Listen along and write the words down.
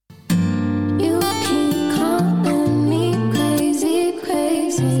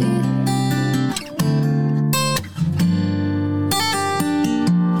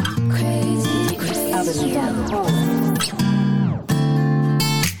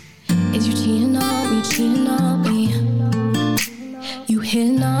Is you cheating on me? You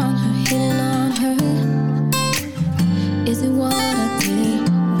hitting on her? Is it what I did?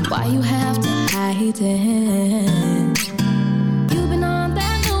 Why you have to hide it? You've been on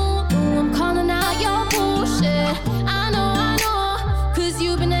that new, I'm calling out your bullshit. I know, 'cause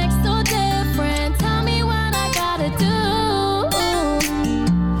you've been acting so different. Tell me what I gotta do.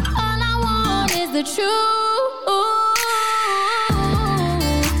 All I want is the truth.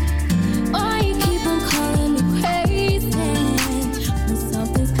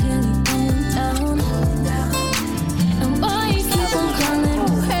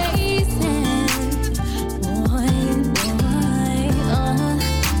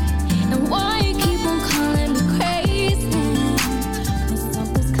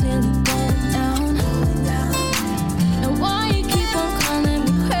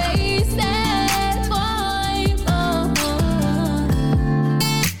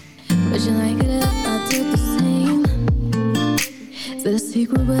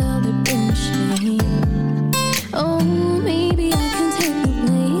 Secret will it bring shame? Oh, maybe I can take the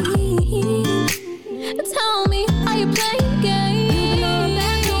blame. Tell me, are you playing games?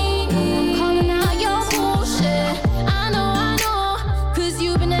 I'm calling out your bullshit. I know, 'cause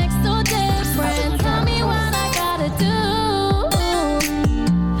you've been acting so different. Tell me what I gotta do.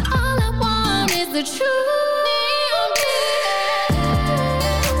 All I want is the truth.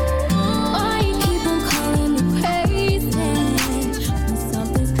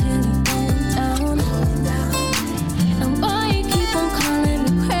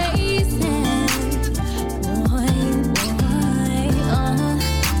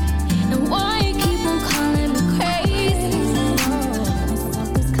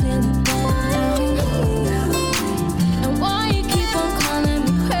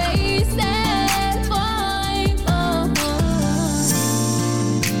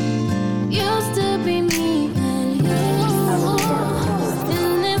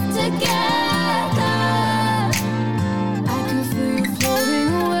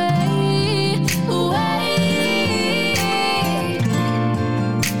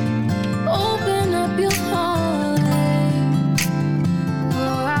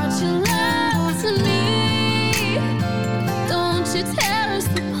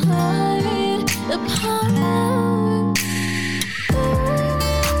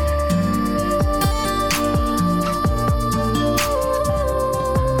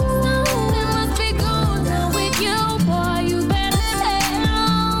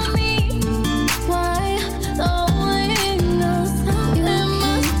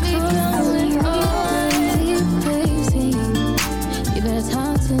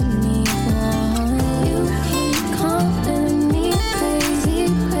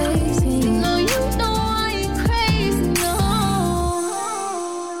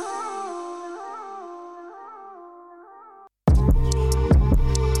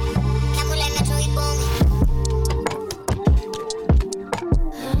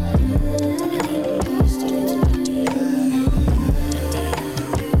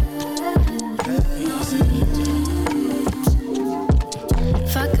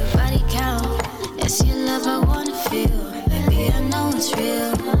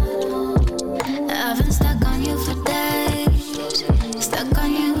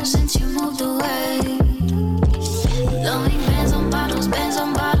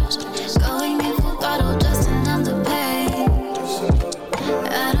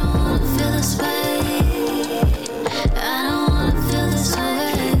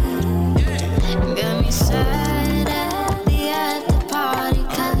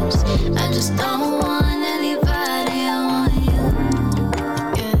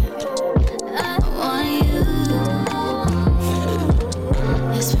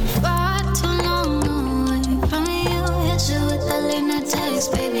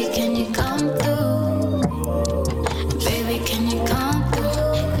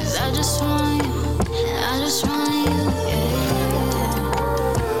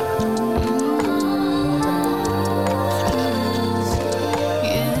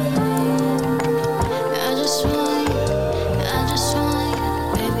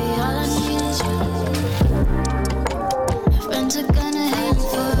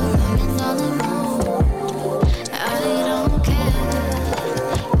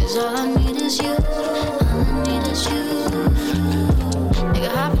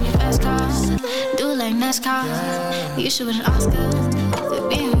 You should win an Oscar for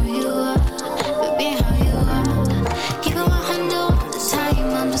being who you are, for being how you are. Keep it 100 all the time.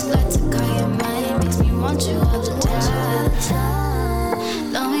 I'm just glad to call your mind. Makes me want you all the time.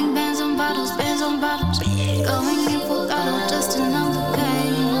 Throwing bands on bottles, going in full throttle, just to numb the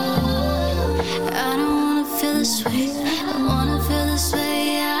pain.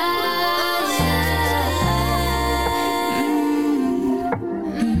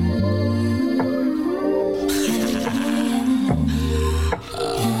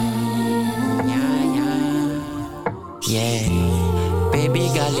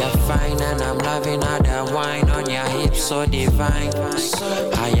 so divine.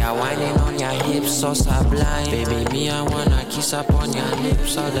 How ya whining on your hips, so sublime. Baby, me, I wanna kiss up on your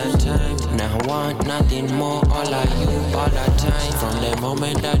lips all the time. Now I want nothing more, all of you, all the time. From the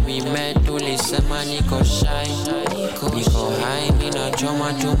moment that we met, to listen, man, Nico shy. Nico high, me no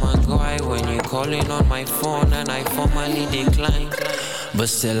drama to my guy. When you calling on my phone and I formally decline. But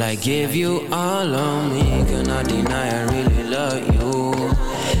still I give you all of me, cannot deny I really love you.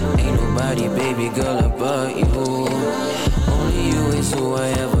 Ain't nobody, baby girl, about you. Only you is who I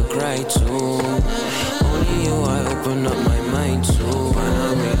ever cry to. Only you I open up my mind to. When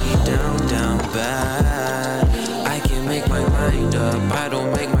I'm really down bad, I can make my mind up. I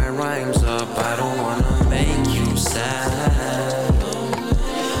don't make my rhymes up. I don't wanna make you sad.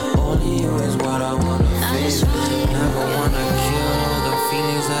 Only you is what I wanna feel. Never wanna kill all the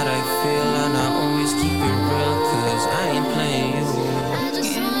feelings that I feel. And I always keep it real, cause I ain't playing you.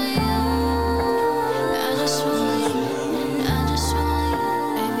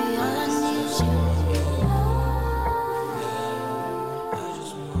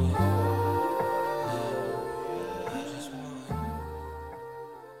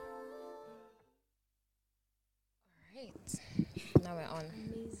 Now we're on.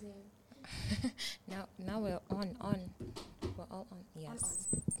 Amazing. now we're on. We're all on. Yes.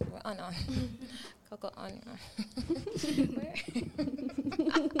 We're on. Coco on.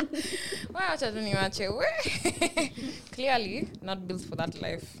 Why are you doing that? Clearly not built for that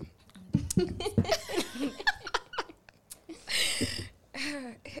life.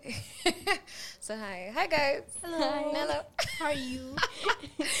 So hi guys. Hello. How are you?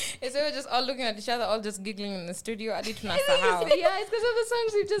 So we're just all looking at each other, all just giggling in the studio. I didn't know how. Yeah, it's because of the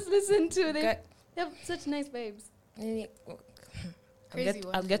songs we've just listened to. They have such nice vibes.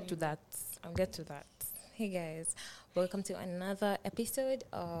 I'll get to that. Hey guys, welcome to another episode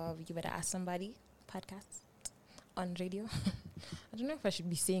of You Better Ask Somebody podcast on radio. I don't know if I should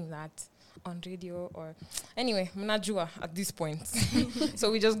be saying that on radio or anyway, Mnajua at this point.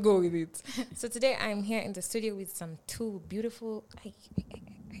 So we just go with it. So today I'm here in the studio with some two beautiful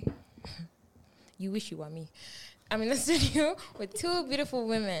you wish you were me. I'm in the studio with two beautiful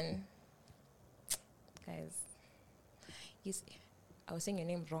women. Guys, I was saying your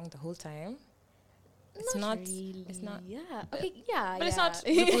name wrong the whole time. It's not really. It's not. Yeah. Okay. Yeah. But yeah. it's not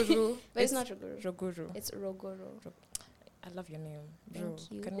Ruguru. But it's not Ruguru. Ruguru. It's Ruguru. I love your name, bro.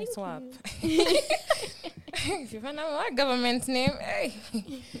 Thank you. Can we Thank swap? you. If you find out my government name, hey,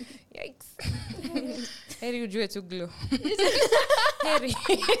 yikes. Harry ujue to glow. Harry.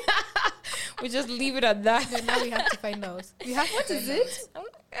 We just leave it at that. Then now we have to find out. What is it?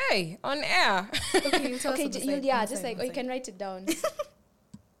 Hey, on air. Okay, so Okay, just like, or you can write it down.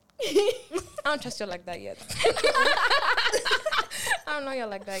 I don't trust you like that yet. I don't know you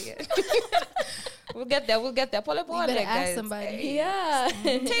like that yet. We'll get there. Pull better ask guys. somebody. Hey. Yeah.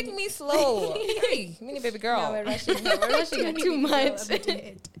 Take me slow. Hey, mini baby girl. No, we're rushing it too much.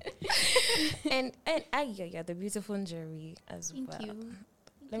 and the beautiful Njeri as well. Thank you.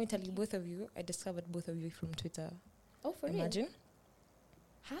 Let me tell you, both of you, I discovered both of you from Twitter. Oh, for real? Imagine.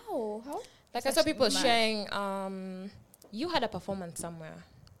 How? Like I saw people sharing, you had a performance somewhere.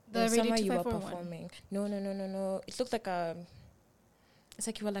 The somewhere Radio254 you were one. performing. No. It looked like it's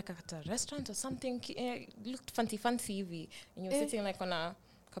like you were like at a restaurant or something. It looked fancy and you were sitting like on a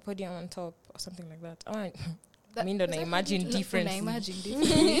podium on top or something like that. Oh, I mean, don't I imagine different? Me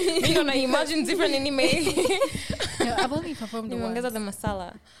don't I imagine different anime? No, I've only performed once. Umeongeza the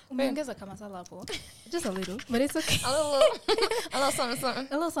masala. Umeongeza kama masala hapo. Just a little, but it's okay. A little something.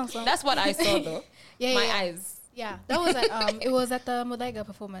 A little something. That's what I saw though. My eyes. Yeah, that was at it was at the Modaiga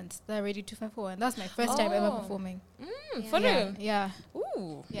performance, the Radio254, and that's my first time ever performing. For real? Yeah.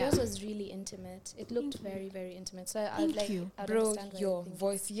 Ooh. Yeah. Yours was really intimate. It looked very, very intimate. So Thank you. Bro, your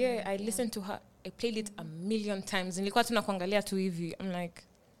voice. Yeah, I listened to her. I played it a million times. Nilikuwa tunakuangalia tu hivi. I'm like,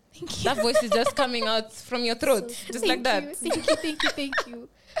 that voice is just coming out from your throat, just like that. Thank you.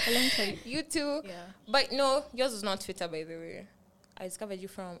 You too. Yeah. But no, yours is not Twitter, by the way. I discovered you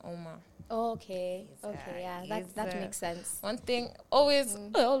from Oma. Oh, okay. Yeah, that makes sense. One thing, always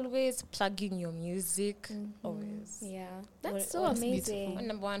plugging your music. Always. Yeah, that's so amazing. One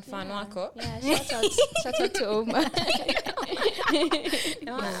number one fan wako. Yeah, shout out to Oma.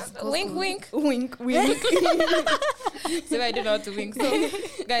 Wink. So I don't know how to wink. So,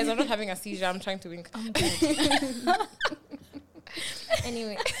 guys, I'm not having a seizure. I'm trying to wink.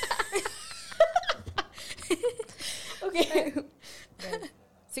 Anyway. Okay.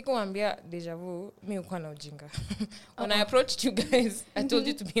 Sikuambia deja vu, mi ukuwa na ujinga. When I approached you guys, I told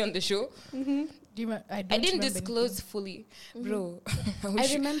you to be on the show. I didn't disclose fully. Bro, I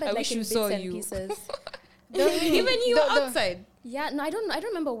wish remember I like wish in you bits saw and you. pieces. Even you were outside. Yeah, no, I don't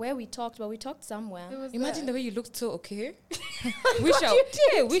remember where we talked, but we talked somewhere. Imagine the way you looked so okay. Wish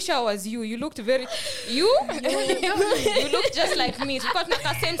I was you. You looked very you looked just like me. Because not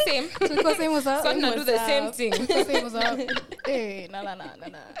the same. Because same was up. So not do the same thing. Same was up. Hey, no. No,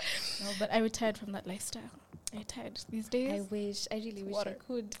 but I retired from that lifestyle. I retired these days. I really wish I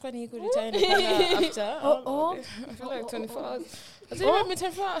could. Funny you could retire in a after. I feel like 24 hours.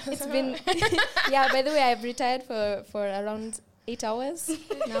 It's been by the way, I've retired for around 8 hours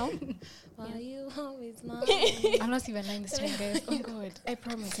now. Why you always mine? I'm not even lying this time, guys. Oh God, I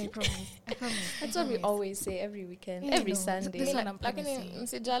promise. That's what we always say every weekend, every Sunday. This one I'm Like promising.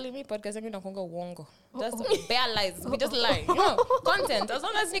 msijali mi podcast yangu inakuanga uongo. Just bare lies. We just lie. You know, content. As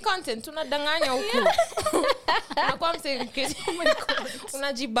long as ni content, tunadanganya huku. Unakuwa mse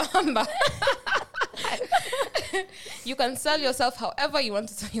unajibamba. You can sell yourself however you want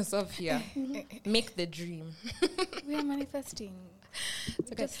to sell yourself here. Make the dream. We are manifesting.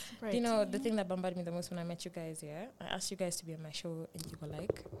 It's okay. Right. You know, the thing that bombarded me the most when I met you guys, I asked you guys to be on my show and you were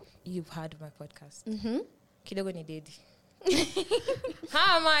like, you've heard my podcast. Kidogo ni dedi.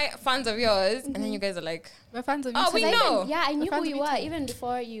 How am I fans of yours? And then you guys are like, we're fans of you. Oh, we know. I knew who you were even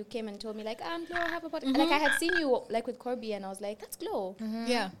before you came and told me like, Glo, I have a podcast. Like I had seen you like with Corby and I was like, that's Glo.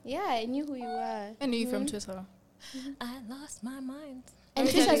 Yeah, I knew who you were. I knew you from Twitter. I lost my mind. And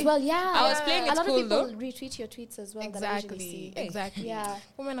Twitter as well, yeah. I was playing it a lot cool of people though. retweet your tweets as well. That I usually see. Exactly. Yeah.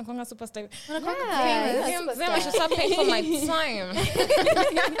 Women are going superstar. Yeah, I should start paying for my time.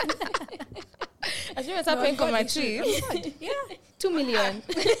 I should start paying for my tweets. Yeah. 2 million.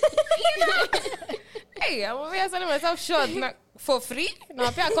 Hey, I'm over here selling myself short for free. No,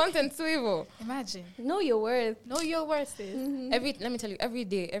 I pay content to evil. Imagine. Know your worth. Know your worth is. Let me tell you, every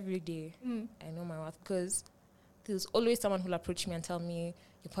day, I know my worth because there's always someone who'll approach me and tell me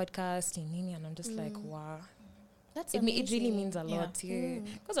your podcast, and I'm just like, wow. That's it really means a lot. Yeah.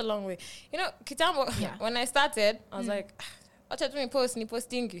 It goes a long way. You know, Kitambo, when I started, I was like, watch out me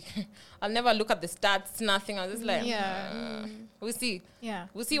posting. I'll never look at the stats, nothing. I was just like, we'll see. Yeah.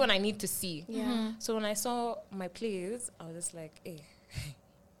 We'll see when I need to see. Yeah. So when I saw my plays, I was just like, hey.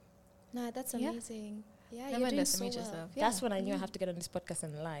 Nah, that's amazing. Yeah, never you're doing so underestimate well. yourself. That's when I knew I have to get on this podcast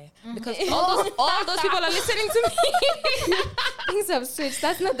and lie. Because all those people are listening to me. Things have switched.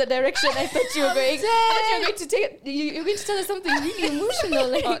 That's not the direction I thought you were going. I thought you were going to take you're going to tell us something really emotional.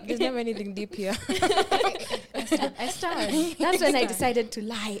 Like there's never anything deep here. I started. That's when I decided to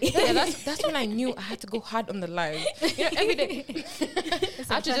lie. Yeah, that's when I knew I had to go hard on the lies. You know, every day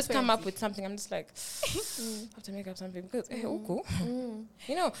I have to just come up with something. I'm just like, I have to make up something because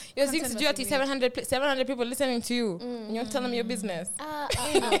you know, you're 700 people listening to you and you're telling them your business.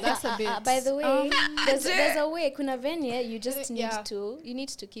 That's a bit. By the way, there's a way. Kuna venye, you just need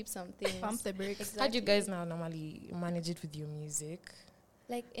to keep something. Pump the brakes. Exactly. How do you guys now normally manage it with your music?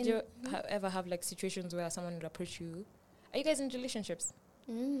 Like, do you ever have like situations where someone would approach you? Are you guys in relationships?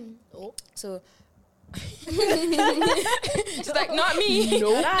 Oh, so. She's like, not me.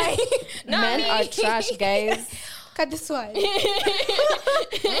 No, Men are trash, guys. cut this one.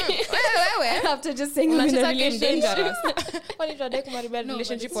 Where? After just saying I'm in a relationship. Why did you take my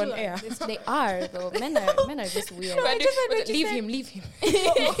relationship on air? They are though. Men are just weird. Leave him.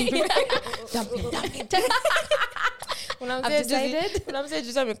 Dump him. I've decided. Unamsema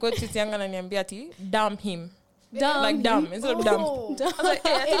juzi amekuwa tweet yangu ananiambia ati dump him. Dumb instead of dump. I was like,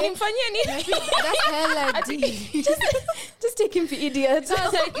 atanimfanyia nini? That's hella deep. Just take him for idiot. So I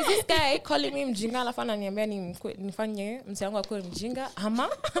was like, is this guy calling me mjinga alafu ananiambia nifanye mse wangu akuwe mjinga ama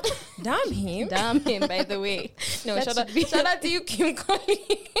damn him by the way. No, shout out to you, Kim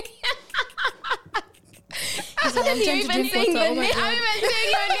Collie. I'm even saying your name.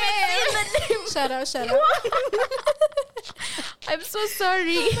 Shout out. I'm so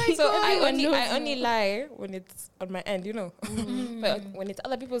sorry. So I only lie when it's on my end, you know. But when it's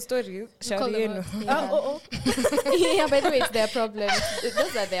other people's stories, Yeah, by the way, it's their problem.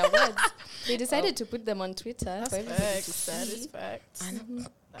 Those are their words. They decided to put them on Twitter for everybody to see. That is facts.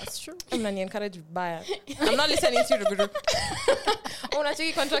 That's true. I'm not encouraged buyer. I'm not listening to you, Ruguru.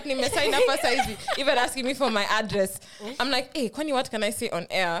 Unacheki contract nimesign hapa saizi. Even asking me for my address. I'm like, hey, Kwani, what can I say on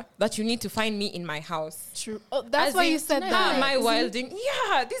air that you need to find me in my house? True. Oh, that's why you said that. Am I wilding?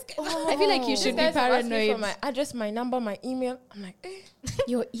 Yeah, this guy. I feel like you should be paranoid. For my address, my number, my email. I'm like, eh.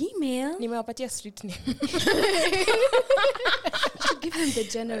 Your email? Nimewapatia street name. You should give them the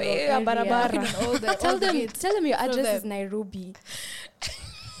general area. Barabara. Tell them your address is Nairobi.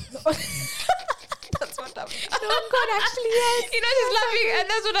 That's what I'm God, actually, yes. You know, she's laughing, and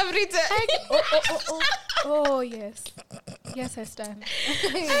that's what I've written. Oh, yes. Yes, I stand.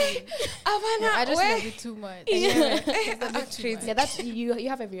 I just love it too much. Yeah, that's you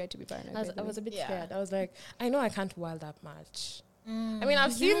have every right to be paranoid. I was a bit scared. I was like, I know I can't wild that much. I mean,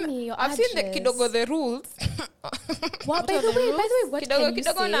 I've Yanni, seen your the kidogo the rules. What by the way, what can you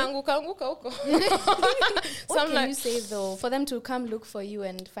say? Naanguka huko. What can you say though for them to come look for you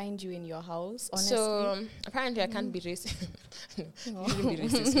and find you in your house? Honestly, So apparently I can't be racist. No, you shouldn't be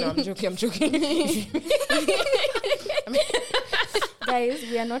racist. No, I'm joking. Guys,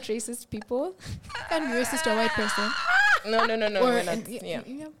 we are not racist people. Can't be racist to a white person. No, we're not. Yeah.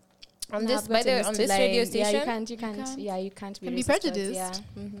 On this radio station, you can't. Yeah, you can't be. Can racist be prejudiced.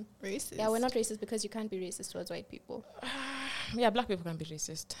 Towards, Racist. Yeah, we're not racist because you can't be racist towards white people. Yeah, black people can be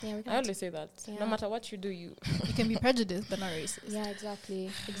racist. Yeah, we I can't. always say that. Yeah. No matter what you do, you. You can be prejudiced but not racist. Yeah, exactly.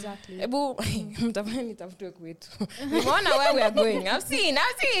 Ebu, mtafute kwetu. Nimeona where we are going. I've seen.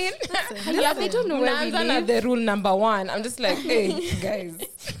 Yeah, they don't know where we Unaanza na live. the rule number 1. I'm just like, hey, guys.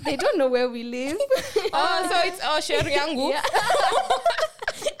 They don't know where we live. So it's share yangu. Yeah.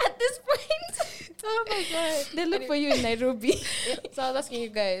 At this point. Oh my god. They look for you in Nairobi. So I was asking you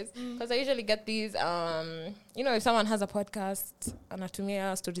guys, because I usually get these, you know, if someone has a podcast,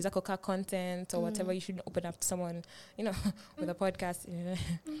 anatumia stories zako ka content or whatever, you should open up to someone, you know, with a podcast.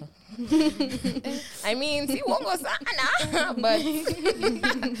 I mean, si uongo sana. But,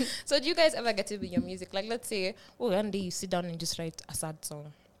 so do you guys ever get to with your music? Like, let's say, one day you sit down and just write a sad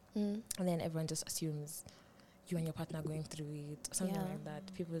song. And then everyone just assumes you and your partner going through it, or something like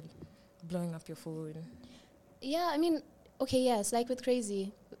that. People blowing up your phone. Yeah, I mean, okay, yes, like with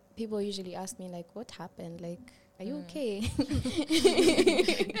Crazy, people usually ask me, like, what happened? Like, are you okay?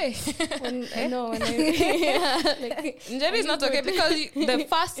 When like, Njeri is not okay because the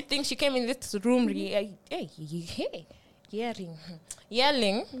first thing she came in this room,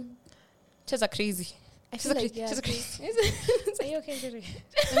 yelling, she's a crazy. I feel like, yeah, she's a crazy. Are you okay, Njeri?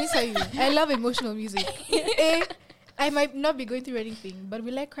 Let me tell you, I love emotional music. I might not be going through anything, but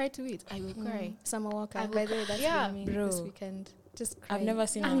will I cry to it? I will cry. Summer Walker. I will By the way, that's cry. me Bro. this weekend. Just crying. I've never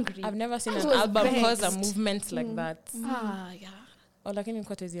seen Angry. an I album was cause a vexed. movement like that. Yeah. Or like in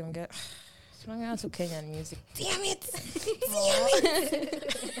Kote Zionga. To Kenyan music. Damn it!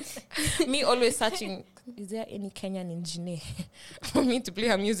 Me always searching, is there any Kenyan in Njeri for me to play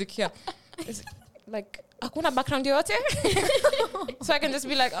her music here? It's like, hakuna background yote? So I can just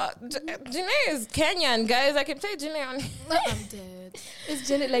be like, Njeri is Kenyan, guys. I can play Njeri on. I'm dead. It's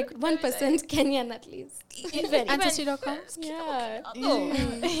like 1% Kenyan at least. Even Ancestry.com? yeah.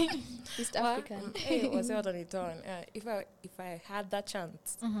 East African. Hey, was it on its own? If I had that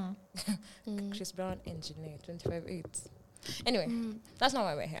chance, Chris Brown engineer 25/8. Anyway, that's not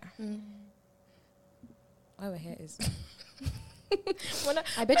why we're here. Why we're here is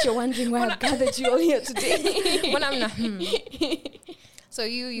I bet you're wondering why I've gathered you all here today. when I'm not. So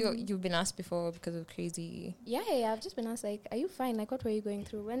you've been asked before because of Crazy. Yeah, I've just been asked, like, are you fine? Like, what were you going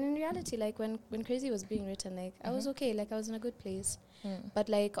through? When in reality, like, when Crazy was being written, like, I was okay. Like, I was in a good place. But,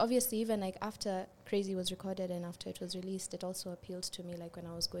 like, obviously, even, like, after Crazy was recorded and after it was released, it also appealed to me, like, when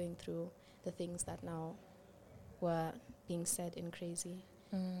I was going through the things that now were being said in Crazy.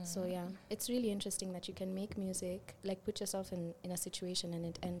 So, yeah, it's really interesting that you can make music, like, put yourself in a situation and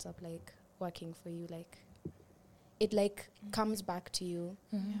it ends up, like, working for you, like, it like comes back to you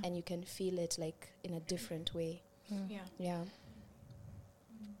and you can feel it like in a different way. Yeah.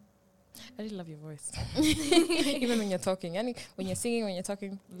 I really love your voice. Even when you're talking. When you're singing, when you're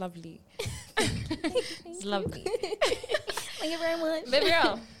talking, lovely. It's lovely. Thank you very much. Baby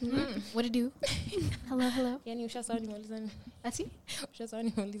girl. What did you do? Hello. Yani ushasawa nimeuliza nini? Ati? Ushasawa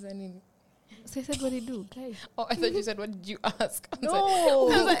nimeuliza nini? So I said, what did you do? Okay. Oh, I thought you said, what did you ask? I No.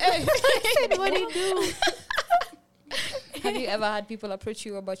 was like, hey. I said, what did you do? Have you ever had people approach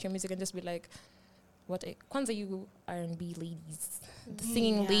you about your music and just be like, Kwanza you R&B ladies, the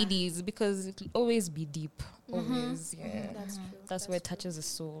singing ladies, because it'll always be deep. Always, yeah. That's true. That's where it touches the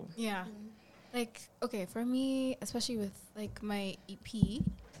soul. Yeah. Like, okay, for me, especially with like my EP,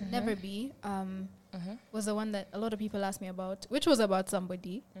 Never Be, was the one that a lot of people asked me about, which was about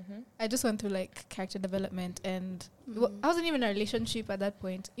somebody. I just went through like character development and I wasn't even in a relationship at that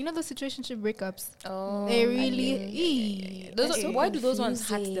point. You know, the situationship breakups. Oh, They really... why do those ones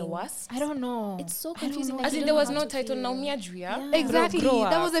hurt the worst? I don't know. It's so confusing. As in, there was no title, Naumia Juya. Exactly. Grow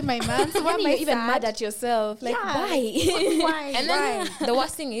That up. wasn't my man. So why am You're I even sad? mad at yourself. Like, why? Why? And then the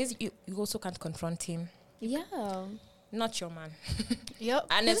worst thing is, you also can't confront him. Yeah. Not your man. Yep.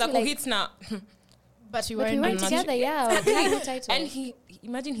 And it's Just like, like- hits now. But you But we weren't weren't doing together, yeah. We had no title. And he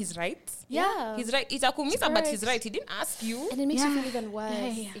imagine he's right. Yeah. He's right. It's a kumisa, but he's Correct. right. He didn't ask you. And it makes you Yeah. feel even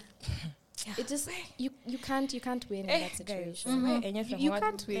worse. Yeah. It just you can't win in that Guys, situation. You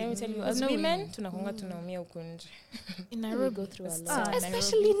can't win. Let me tell you, There's as no women, winning. tunakunga tunaumia huku nje. In We Nairobi. go through a It's- lot. ah,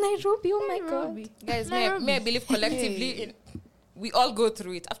 Especially in Nairobi, oh my god. Nairobi. Guys, Nairobi. may I believe collectively, we all go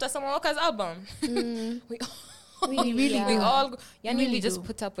through it. After Summer Walker's album, we We all go, really we just do.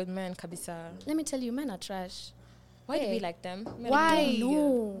 put up with men, kabisa. Let me tell you, men are trash. Why do Hey. we like them? Why?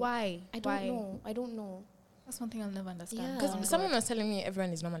 know. Why? I don't know. That's one thing I'll never understand. Yeah. Because someone was telling me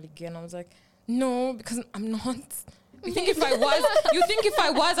everyone is normally gay, and I was like, no, because I'm not. You think if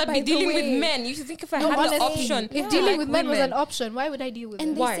I was, I'd By be the dealing with way- men. You think if I No, had honestly, the option, if Yeah. dealing like with men was women. an option, why would I deal with And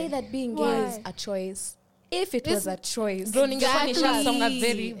them? they Why? say that being gay Why? is a choice. If it was a choice, Bro, ningekuwa nishasonga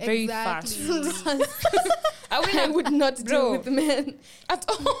Exactly. very fast. I would not Bro. deal with men. At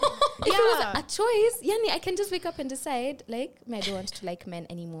all. If it was Yeah. a choice, yani, I can just wake up and decide, like, I don't want to like men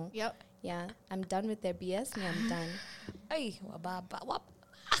anymore. Yep. Yeah, I'm done with their BS. Me, I'm done. Ay, wababa, wap.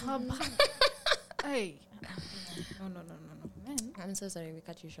 Hey. No. Man. I'm so sorry, we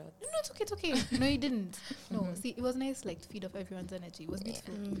cut you short. No, it's okay. No, you didn't. No, see, it was nice, like, to feed off everyone's energy. It was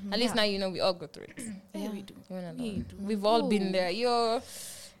beautiful. At least now you know we all go through it. Yeah, we do. You wanna know? We do. We've all been there. Yo,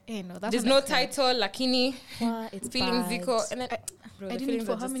 Hey, no, that's there's when no I cried. title, lakini, Wow, it's feeling bad. ziko. And then, bro, I the didn't eat feelings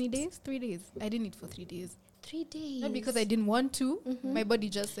for are how just- many days? 3 days. I didn't eat for 3 days. 3 days. Not because I didn't want to. My body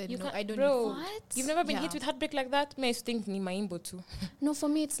just said, You no, can't- I don't bro. eat. What? You've never been Yeah. hit with heartbreak like that? May I used to think ni maimbo too. No, for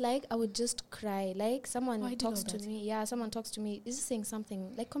me, it's like I would just cry. Like someone Oh, I did talks all to that. me. Yeah, someone talks to me. Is saying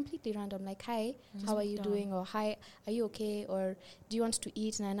something like completely random, like "Hi, Just how are look you down. doing?" or "Hi, are you okay?" or "Do you want to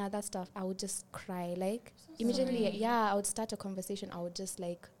eat?" and that stuff. I would just cry. Like immediately, yeah, I would start a conversation. I would just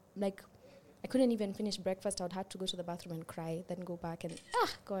like I couldn't even finish breakfast. I would have to go to the bathroom and cry, then go back and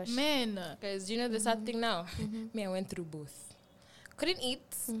gosh. Man. Guys, you know the sad thing now? Me, I went through both. Couldn't eat.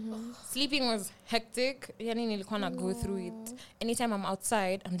 Sleeping was hectic. Yani nilikuwa na go through it. Anytime I'm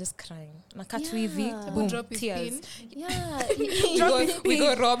outside, I'm just crying. Nakaa tu hivi, Yeah. boom, Drop his tears. pin. Yeah, We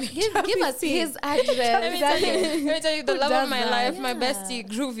go rob. give us his address. Let me tell you, the Who love does of my that? life, my Yeah. bestie,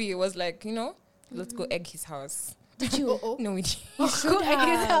 Groovy, was like, let's go egg his house. Did you? No, we didn't. Go egg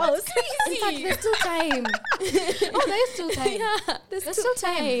his house. In Easy. fact, there's still time. There's still time. Yeah, there's still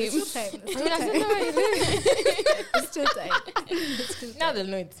time. There's still time. I mean, I said, no, I didn't. There's still time. Now they'll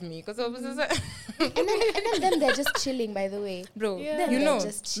know it's me. Because And then them, they're just chilling, by the way. bro, Yeah. you They're know,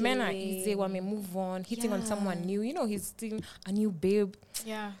 just men are chilling. easy when we move on, hitting on Yeah. someone new. He's still a new babe.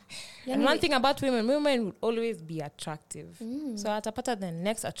 Yeah. And one thing about women will always be attractive. So atapata the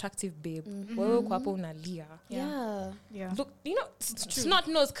next attractive babe. Wewe uko hapo unalia. Yeah. Yeah. Look, it's not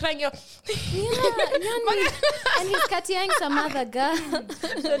nose crying. You're And he's cutting some other girl. not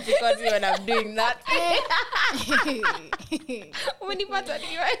because you when I'm doing that. Umenipata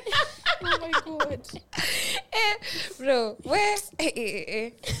niwe. Oh my god. Bro, where?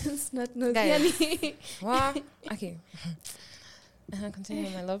 It's not no. Guys. Wow. Okay. Continue,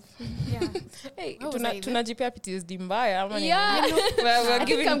 my love. Yeah. Hey, What was I even? tunajipea PTSD mbaya ama nini? Yeah. We're I think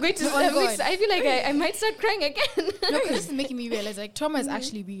giving. I'm going to. I feel like I might start crying again. No, 'cause this is making me realize like trauma is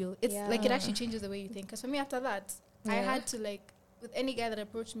actually real. It's like it Yeah. actually changes the way you think. Because for me, after that, I had to like with any guy that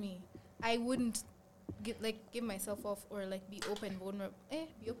approached me, I wouldn't give myself off or like be open, vulnerable.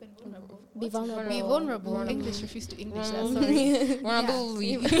 Be open, vulnerable. Be What? vulnerable. Be vulnerable. English refused to English. Sorry.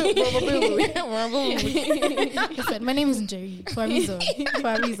 Listen, my name is Njeri for a reason.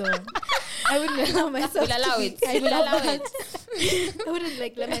 I wouldn't allow myself. We'll allow to it. be- I We'll will allow allow it. I wouldn't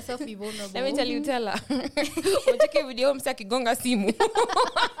like let myself be vulnerable. Let me tell her. Unataka video msa kigonga simu.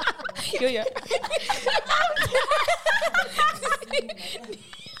 Yo.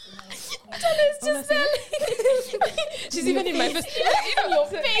 She's even in my face. In your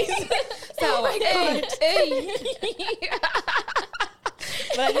face. Oh my God. Hey.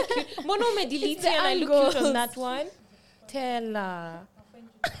 But I look cute. Mbona umedelete and I look cute on that one? Tell her.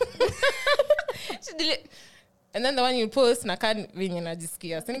 She delete. And then the one you post, nakaa venye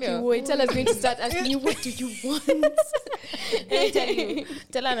najisikia. Si ndio? Wait, tell us going to start asking you what do you want. Let me tell you.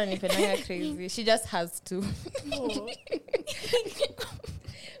 Tell her nanipendanga crazy. She just has to.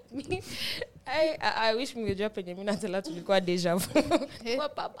 Me, I wish mngejua penye mimi na Tela tulikuwa deja vu. Kwa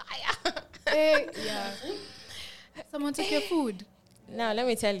papaya. Yeah. Someone took your food. Now let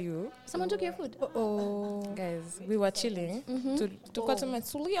me tell you, Someone took your food. Oh. guys, we were chilling. Tulikuwa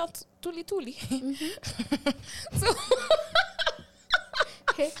tumetulia tuli. So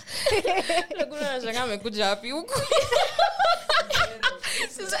Ruguru anashangaa amekuja wapi huku.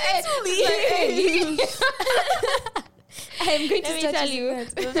 Sasa I'm going to Let me start tell using you,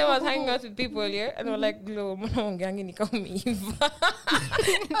 that. the time I was hanging out with people here, and they were like, "Glow, mwangangi ni kama umeiva."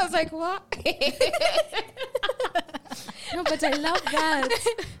 I was like, "What?" No, but I love that.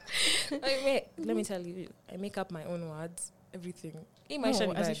 Let me tell you, I make up my own words, everything. In my No,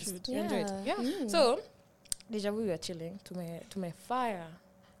 sharing as you vibes. should. You enjoy it? Yeah. So, deja vu, we were chilling to my fire.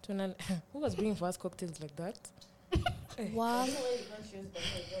 Who was bringing for us cocktails like that? Wow.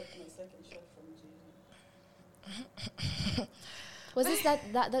 Was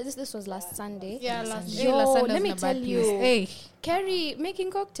this was last Sunday? Yeah, last Yo, let me tell you. Hey. Carrie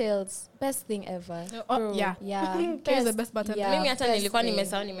making cocktails, best thing ever. Oh, yeah. Yeah. Carrie's the best bartender. Yeah. Mimi hata best nilikuwa thing.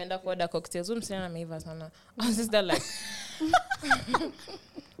 nimesahau nimeenda kuorder cocktails. Huyu msichana ameiva sana. I was just there like,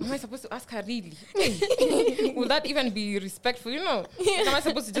 am I supposed to ask her really? Would that even be respectful? You know, like, am I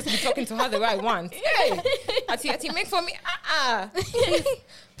supposed to just be talking to her the way I want? Hey, ati make for me.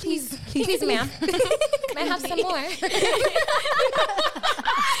 Please, ma'am. May I have some more?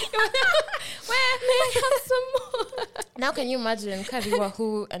 Where may I have some more? Now, can you imagine Kariwa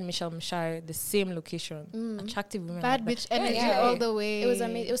Hu and Michelle Mshai, the same location, attractive women? Bad like bitch that. energy Yeah. all the way. It was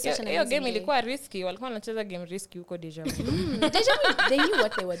amazing. It was such an Hiyo amazing game day. ilikuwa risky. Walikuwa wanacheza game risky huko Deja Vu. Deja vu, they knew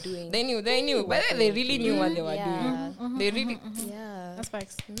what they were doing. They knew. But they really knew what they were Yeah. doing. They really... Yeah. That's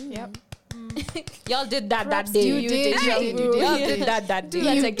facts. Yep. Y'all did that Props day. you did. Y'all did that day. Do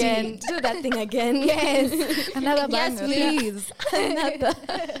that again. Do that thing again. Yes. Another Yes, banger. please. Another.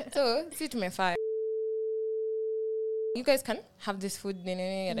 So, see to my fire. You guys can have this food,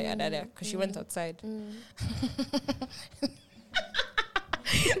 yada, because she went outside.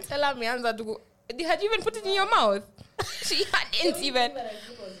 Tell her, Mianza, to go. Had you even put it in your mouth? She hadn't even. I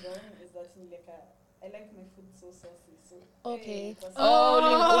like my food so saucy. So Okay.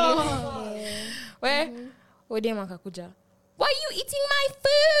 Where? Odema kakuja. Why are you eating my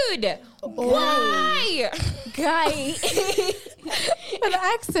food? Why? Guy. The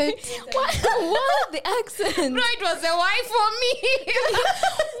accent. What? The accent. No, it was a why for me.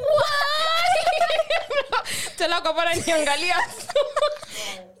 Why? Tell her kabara niangalia.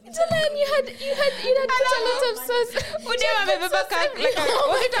 Then you had such a lot of sauce. Odema bebeba kak like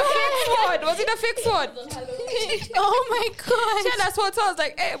was it a fake sword? Was it a fake sword? Oh my god. She had a sword, so I was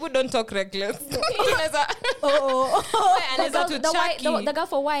like, hey, we don't talk reckless. Oh. And The girl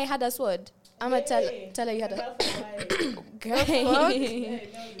for why had a sword. I'ma tell her you had a guy.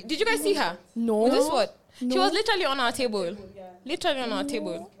 Did you guys see her? No. With this sword? No. She was literally on our table. Literally on our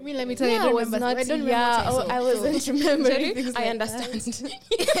table. I mean, let me tell you, Yeah, I I don't was remember. not. I don't remember. Yeah, what I saw. I wasn't remembering. Jerry, I understand.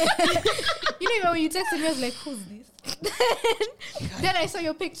 You know, even when you texted me, I was like, "Who's this?" Then I saw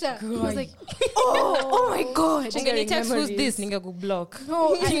your picture. I was like, "Oh my god!" Ungeni text who's this? Ninga go block.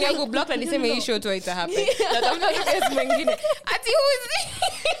 No, Ninga go block na niseme hii show tu haitahappen. Natafuta tu guys mwingine. Ati who's this?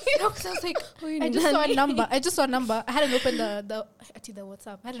 No, 'cause I was like, I just saw a number. I hadn't opened the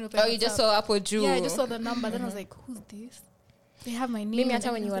WhatsApp. I hadn't opened. Oh, you just saw Apple Jew. Yeah, I just saw the number. Then I was like, "Who's this?" They have my name. Maybe and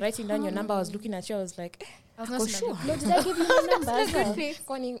hata when you were everything. writing down your number, I was looking at you. I was like, I was ako not sure. No, did I give you my number as well?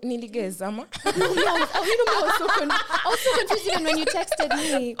 Kwani niligeza ama? I was so confused even when you texted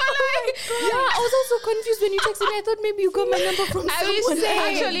me. Yeah, I was also confused when you texted me. I thought maybe you got my number from I will someone say, else.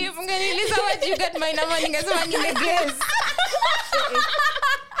 actually, mngeniuliza where did you get my number? Ningesema nimeguess.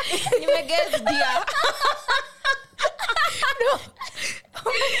 Nimeguess, dear.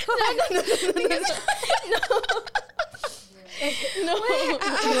 No.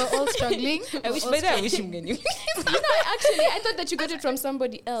 We were all struggling. I wish by that I wish mngeni. Actually, I thought that you got it from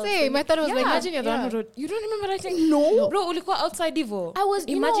somebody else. Same. I thought it was like, Imagine you're the one who wrote. You don't remember writing? No. Bro, ulikuwa outside Ivo. I was.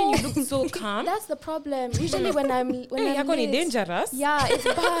 Imagine you look so calm. That's the problem. Usually when I'm Hey, yako ni late, dangerous. yeah, it's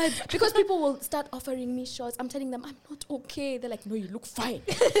bad because people will start offering me shots. I'm telling them I'm not okay. They're like, no, you look fine.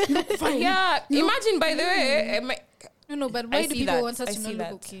 You look fine. Yeah. Imagine, by the way, No, but why I do see people that. want us I to see not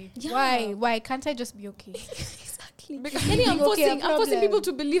that. look okay? Yeah. Why can't I just be okay? Exactly. Because Then I'm okay, forcing people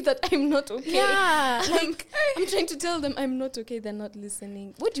to believe that I'm not okay. Yeah. Like I'm trying to tell them I'm not okay. They're not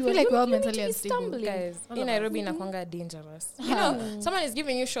listening. What do you I feel like you- we're all you need mentally to be unstable, stumbling. guys, in Nairobi inakwanga dangerous. You know, someone is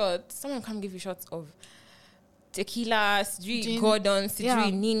giving you shots. Someone come give you shots of tequila, sijui Gin. Gordon, sijui Yeah.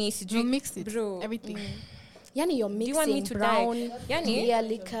 Nini, You sijui mix it, bro. everything. Yani, you're Do mixing you want me to brown, die? Yani, beer,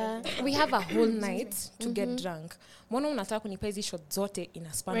 liquor. we have a whole night to get drunk. Mbona unataka kunipa hizi shot zote in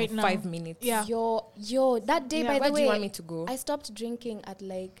a span Right of now. 5 minutes? Yeah. Yo, that day, Yeah. by Where the do you way, want me to go? I stopped drinking at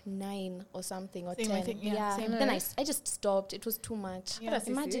like 9 or something or Same, 10. I think, yeah, same. Then I just stopped. It was too much. Yeah.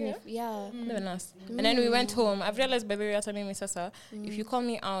 Imagine if, Even us. And then we went home. I've realized by the way hata mimi sasa, if you call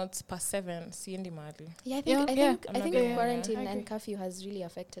me out past 7, siendi mahali. Yeah, I think Yeah, I yeah. think I'm I not think going quarantine I and agree. curfew has really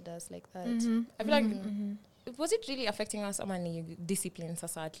affected us like that. I feel like was it really affecting us? Amani discipline,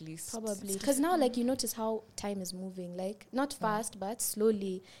 sasa at least. Probably. Because now, like, you notice how time is moving. Like, not fast, but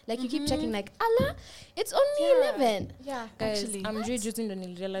slowly. Like, you keep checking, like, Allah, it's only 11. Yeah, Guys, actually. I'm just using the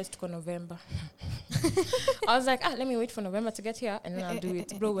realized to November. I was like, let me wait for November to get here and then I'll do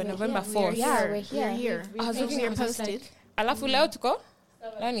it. Bro, we're November 4th. We're here. I was looking at posted. Alafu leo tuko?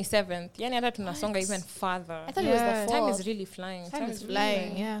 Leo ni 7th. Yani hata tunasonga even farther. I thought it was the 4th. Time is really flying. Time is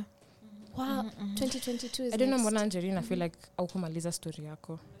flying, yeah. Wow, 2022 is I don't know next. mbona Njeri na feel like au kumaliza story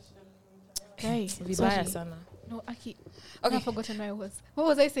yako. Hey, Vibaya sana. No, Aki. Okay. I've forgotten where I was. What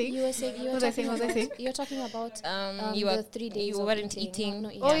was I saying? You were saying, What was I saying? You're talking about You the were 3 days you of weren't eating.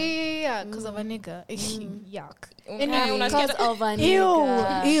 of not Oh, yeah. Because of a nigga. Yuck. Anyway, Because of a Ew.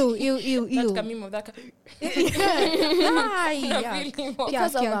 nigga. That's a meme of that.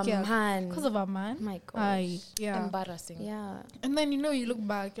 Because of a man. Because of a man. My God. Aye. Yeah. Embarrassing. Yeah. And then, you look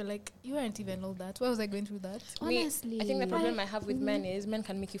back, you're like, you weren't even all that. Why was I going through that? Honestly. I think the problem I have with men is men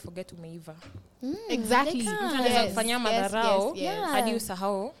can make you forget umeiva. Exactly. They can. Unaweza kufanyia madharau yes. hadi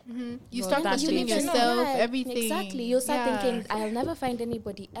usahau. You start that questioning day. yourself, Yeah, everything. Exactly. You'll start Yeah. thinking, I'll never find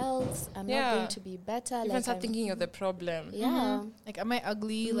anybody else. I'm Yeah. not going to be better. Even start thinking you're the problem. Yeah. Like, am I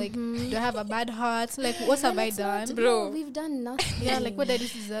ugly? Like, do I have a bad heart? Like, what have I done? Bro. No, we've done nothing. Yeah, like, what did I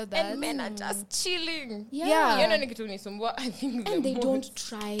deserve that? And men are just chilling. Yeah. You know ni kitu nisumbua, I think And the they most. don't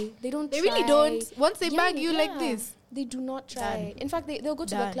try. They don't They try. really don't. Once they bag you like yeah. this. They do not try. In fact, they'll go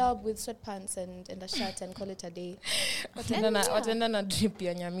to Done. the club with sweatpants and a shirt and call it a day. Wataenda na drip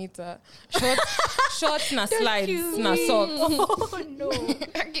ya nyamita. Shorts na slides na socks. Oh, no.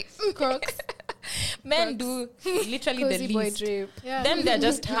 Crocs. Men do literally the Cozy boy least. drip. Yeah. Them they're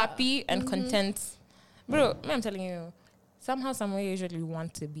just happy and content. Bro, man, I'm telling you, somehow, somewhere, you usually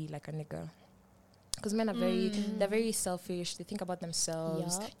want to be like a nigga. Because men are they're very selfish. They think about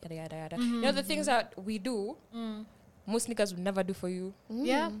themselves. Yup. Yada, yada, yada. You know, the things that we do, most niggas would never do for you.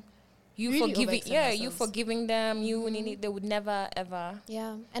 Yeah. You Really forgiving, overextend you themselves. forgiving them. They would never ever.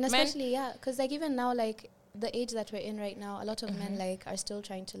 Yeah. And especially, because like even now, like the age that we're in right now, a lot of men like are still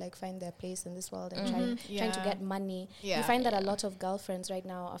trying to like find their place in this world and trying to Yeah. get money. Yeah. You find that a lot of girlfriends right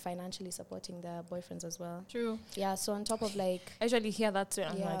now are financially supporting their boyfriends as well. True. Yeah. So on top of like, I usually hear that too.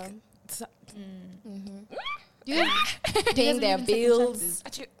 I'm yeah. like, Do you Paying their bills.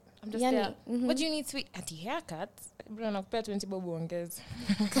 actually, I'm just Yani, there. What do you need sweet at the haircut? Bro, nakupea 20 bob uongeze.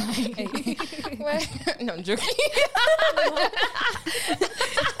 No, I'm joking.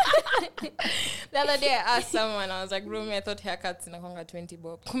 The other day I asked someone, I was like, bro, I thought haircuts inakwanga 20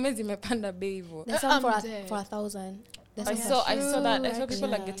 bob. Kumbe zimepanda bei hivyo. There's some for dead. 1,000. There's I some for saw that. I saw people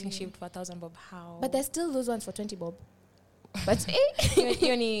like actually. getting shaved for 1,000 bob. How? But there's still those ones for 20 bob. But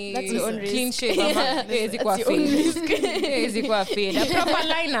hiyo ni That's your own clean risk. shave. Yeah, Hiyo hizi kwa that's your own fade. Hiyo hizi kwa fade. A proper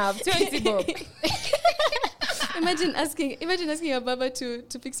lineup, 20 bob. imagine asking your barber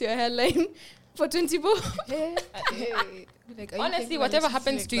to fix your hairline for 20 bob. Like, Honestly, whatever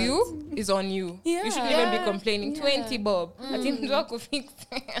happens to you is on you. Yeah. You shouldn't even be complaining. Yeah. 20 bob. I think mtu wako fix.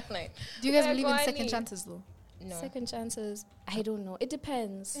 Like, do you guys where believe in go I second need? chances though? No. Second chances, I don't know. It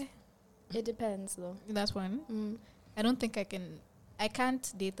depends. It depends though. That's one. I don't think I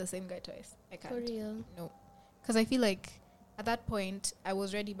can't date the same guy twice. I can't. For real. No. Because I feel like at that point, I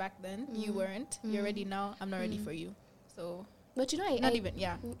was ready back then. You weren't. You're ready now. I'm not ready for you. So, But you know, not even,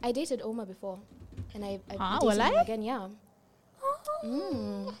 yeah. I dated Oma before. And I Huh? dated him Walai? again, yeah.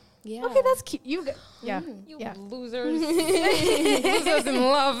 Yeah. Okay, that's cute. You got, yeah. You Yeah. losers. Losers in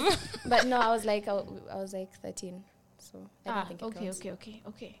love. But no, I was like 13. So I don't think it counts.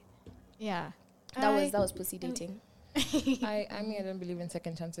 Okay. Yeah. That was pussy dating. I mean, I don't believe in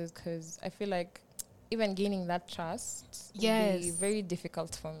second chances because I feel like even gaining that trust would be Yes. very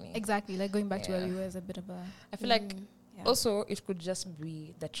difficult for me. Exactly. Like going back to where Yeah. we were is a bit of a... I feel like Yeah. also it could just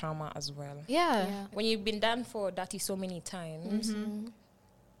be the trauma as well. Yeah. When you've been done for dirty so many times,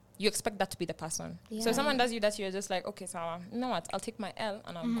 you expect that to be the person. So Yeah. if someone does you that, you're just like, okay, sawa, you know what? I'll take my L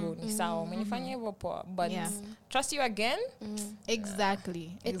and I'll go. Ni sawa. Umenifanyia hivyo poa. But Yeah. trust you again?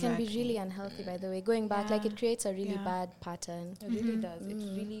 Exactly. It can be really unhealthy, by the way. Going back, like it creates a really Yeah. bad pattern. It really does. It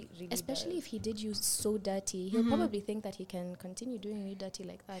really, really Especially does. if he did you so dirty, he'll probably think that he can continue doing you dirty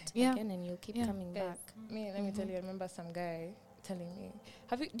like that Yeah. again, and you'll keep Yeah. coming Guys, back. let me tell you, I remember some guy telling me,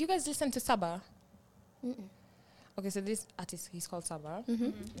 do you guys listen to Saba? Okay, so this artist, he's called Saba,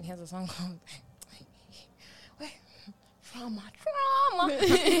 and he has a song called Trauma.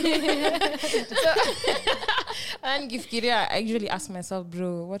 And Gifkiria, I usually ask myself,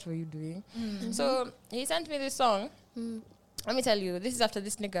 bro, what were you doing? So he sent me this song. Let me tell you, this is after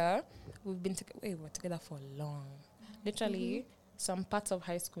this nigga. We've been we're together for long. Literally, some parts of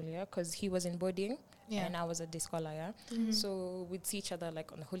high school, yeah, because he was in boarding. and I was a day scholar, yeah. So we'd see each other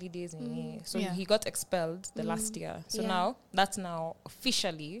like on the holidays. So Yeah. he got expelled the last year. So now that's now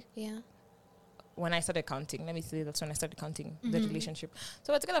officially when I started counting. Let me say that's when I started counting the relationship.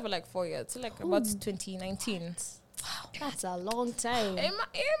 So we're together for like 4 years. So like about 2019. Wow, that's a long time.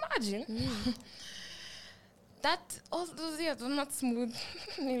 Imagine. That all those years were not smooth.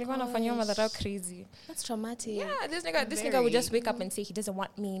 Nilikuwa nafanywa madharau crazy. That's traumatic. Yeah, this nigga would just wake up and say he doesn't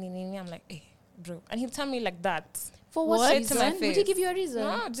want me. I'm like, hey, bro. And he'd tell me like that. For what Straight reason? to my Would face. he give you a reason?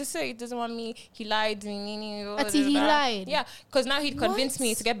 No, just say he doesn't want me. He lied. Ati he lied? Yeah, because now he'd convince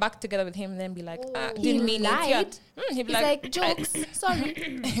me to get back together with him and then be like, didn't mean lied? it. Yeah. He'd be He's like, jokes. Sorry.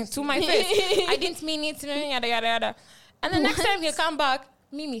 to my face. I didn't mean it. Yada, yada, yada. And the next time he'll come back,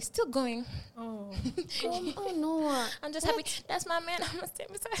 Mimi, still going. Oh. Oh no. I'm just happy. That's my man. I'm going to stay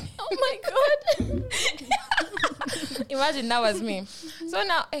beside him. Oh my god. Imagine that was me. So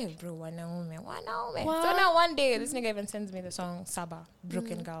now, hey, bro, wanaume. So now one day, this nigga even sends me the song Saba,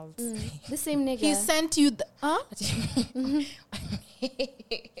 Broken Girls. The same nigga. He sent you the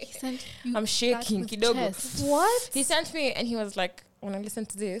He sent you I'm shaking. that with Kidogo. chest. What? He sent me and he was like, when I listen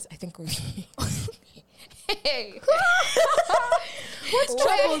to this, I think hey. What's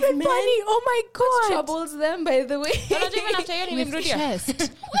troubles, man? Oh my What god. troubles them, by the way? Not even after hearing him With Rudia.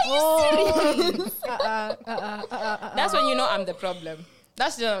 chest. That's when you know I'm the problem.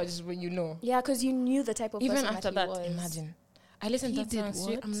 That's just when you know. Yeah, because you knew the type of Even person after that that, he was. imagine. I listened He to that did song,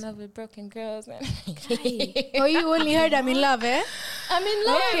 what? I'm in love with broken girls. Man. Oh, you only heard I'm in love, eh? I'm in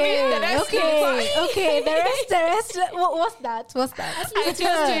love. Yeah, the rest Okay. The rest. What's that? I chose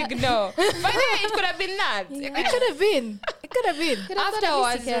to ignore. By the way, it could have been that. It could have been.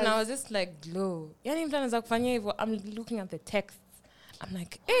 Afterwards, when I was just like, glow. I'm looking at the text. I'm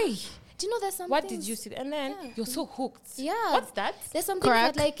like, hey, Do you know there's something? what did you see? And then you're so hooked. Yeah. What's that? There's something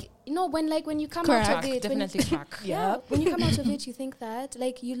Crack. that like when you come Crack. out of it, Definitely crack. yeah, when you come out of it, you think that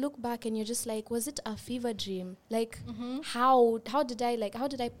like you look back and you're just like, was it a fever dream? Like how did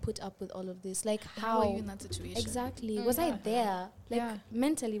I put up with all of this? Like How are you in that situation? exactly? Was I there? Like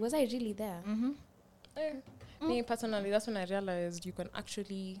mentally, was I really there? Me personally, that's when I realized you can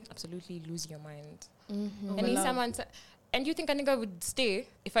actually absolutely lose your mind. Mm-hmm. And if someone and you think a nigga would stay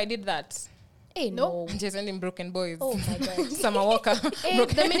if I did that? Hey, no. Just sending broken boys. Oh my god. Summer Walker. Hey,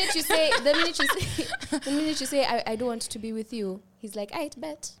 the minute you say I don't want to be with you, he's like, I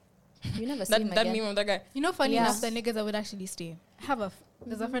bet. You never see him that again. meme of that guy. You know, funny Yeah. enough, the niggas that would actually stay.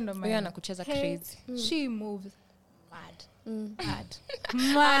 There's a friend of mine. Yeah, nakucheza Hey, crazy. She moves mad.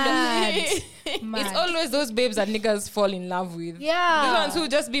 It's always those babes that niggas fall in love with. Yeah. The ones who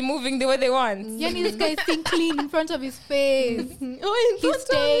just be moving the way they want. Yani, this guy is staying clean in front of his face. He's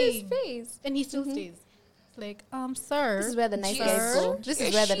staying. face. And he still stays. It's like, sir. This is where the nice Sir? guys go. This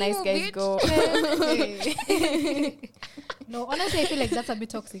is where the nice guys bitch. go. No, honestly, I feel like that's a bit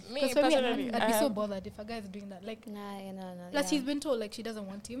toxic. Me, Because for me, personally, I'd be so bothered if a guy is doing that. Like, No. plus he's been told like she doesn't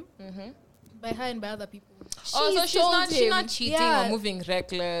want him by her and by other people. So she's not cheating Yeah. or moving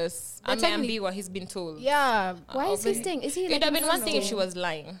reckless. But I mean, be what he's been told. Yeah. Why is he staying? Is he It'd like have been one thing if insane? she was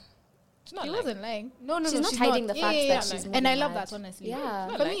lying. She's not She lying. wasn't lying. No, She's not hiding the fact that she's and I moving love mad. that, honestly.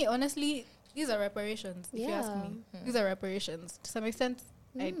 Yeah. For me, honestly, these are reparations, if you ask Yeah. me. These are reparations. To some extent,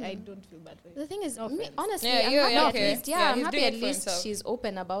 I don't feel bad for it. The thing is, No me, offense. honestly, Yeah, I'm yeah, happy yeah, at okay. least. Yeah, Yeah, I'm he's happy doing at it for least himself. she's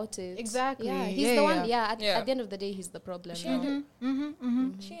open about it. Exactly. Yeah, he's Yeah, the yeah. one. Yeah, Yeah. at the end of the day, he's the problem. She now.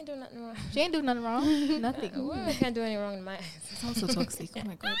 She ain't doing nothing wrong. She ain't doing nothing wrong. Nothing. Women can't do anything wrong in my eyes. It sounds so toxic. Oh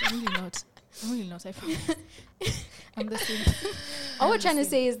my god, I'm really not. I feel I'm the same. All we're trying to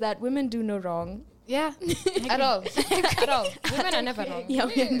say is that women do no wrong. Yeah. At all. At all. Women are never wrong. Yeah,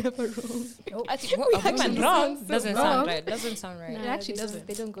 we are never wrong. I think women wrong doesn't sound right. Doesn't sound right. No, It actually they doesn't.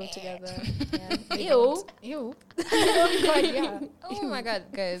 They don't go together. Yeah. They Ew. don't. Ew. Oh god, yeah. Oh my god,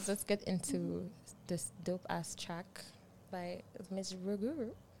 guys, let's get into this dope ass track by Miss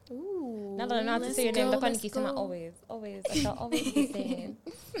Ruguru. Ooh. Now that I know how to Let's say your name, go, the let's nikisema go. always. I shall always be saying.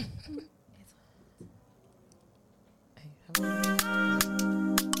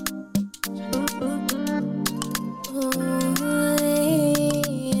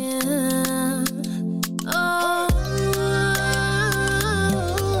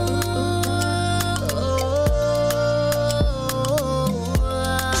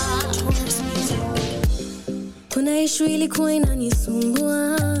 Kuna ishu ilikuwa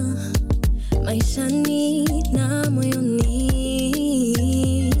inanisumbua maishani na moyoni,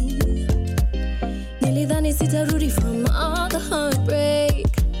 nilidhani sitarudi from all the heartbreak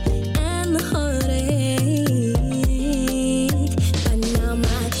and the heartache, but now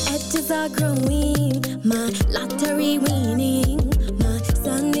my edges are growing, my lottery winning, my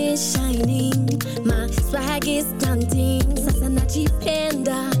sun is shining, my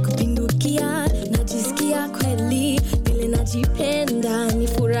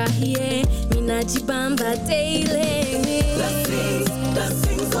Minajibamba daily.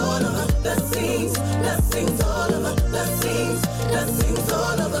 Blessings all over, blessings all over, blessings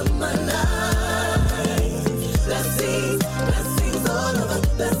all over my life. Blessings all over,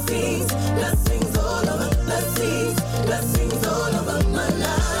 blessings all over, blessings all over my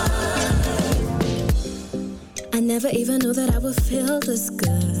life. I never even knew that I would feel this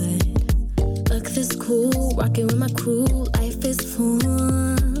good. Look this cool, rocking with my crew, life is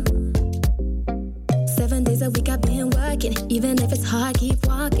fun. 7 days a week I've been working, even if it's hard, keep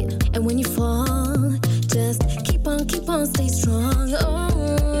walking. And when you fall, just keep on, stay strong. Oh,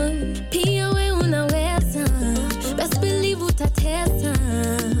 pia we unaweza, best believe utatesa.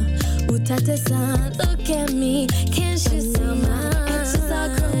 Look at me, can't you see my actions are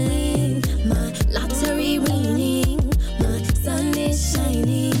growing, my lottery winning, my sun is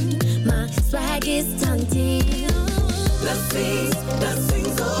shining, my swag is stunting. Blessings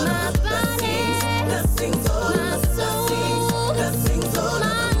all my over, body, blessings all my over, soul, blessings all over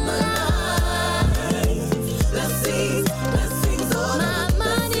my life. Blessings all my over,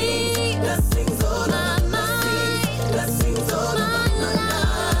 money, blessings all my over, mind, blessings all over my life.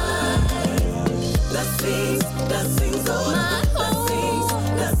 Blessings all my over,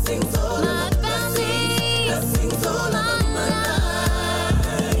 home, blessings all my over, family, blessings all over my life.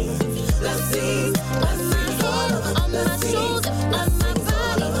 Blessings on my head, on my shoulder, on my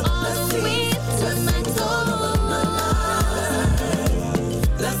body, all the way to my toe.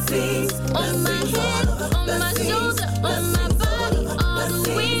 blessings On my head, on my shoulder, on my body, all the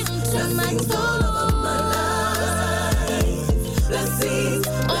way to my toe. blessings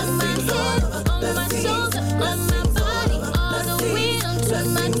On my head, on my shoulder, on my body, all the way to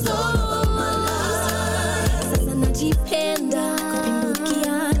my toe. Sasa najipenda,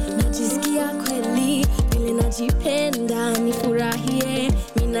 kupindukia, najisikia kweli, vile najipenda, nifurahie,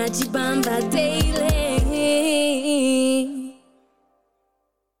 minajibamba daily.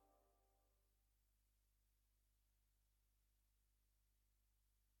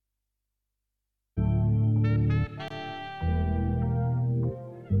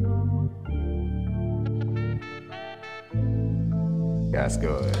 That's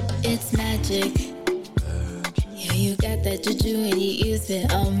good. It's magic. Yeah, you got that juju and you use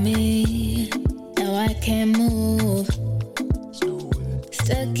it on me. Now I can't move.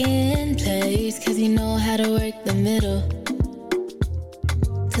 Stuck in place, cause you know how to work the middle.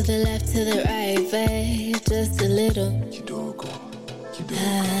 To the left, to the right, babe, just a little.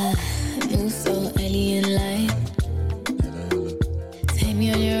 Move so early in life. Take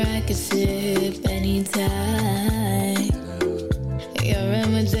me on your rocket ship anytime. You're a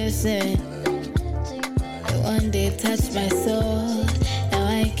magician. One day touch my soul. Now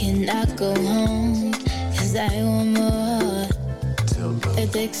I cannot go home, cause I want more.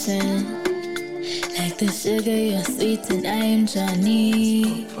 Addiction, like the sugar, you're sweet and I'm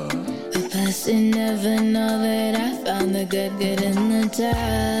Johnny. But I should never know that I found the good in the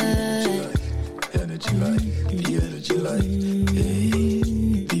dark. Energy light, the energy light,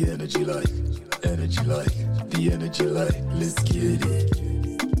 hey, the energy light, the energy light, let's get it.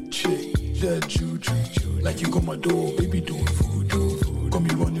 Check that juju, like you got my door, baby doing voodoo. Got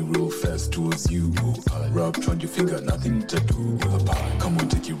me running real fast towards you. Rub on your finger, nothing to do. Come on,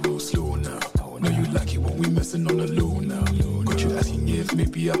 take it real slow now. Know you like it when we messing on the low now. Got you asking if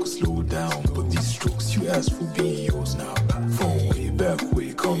maybe I could slow down, but these strokes you asked for be yours now. Phone way, back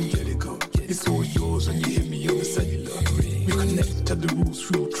way, come get it, go. It's all yours when you hit me on the cellular. We connect to the rules,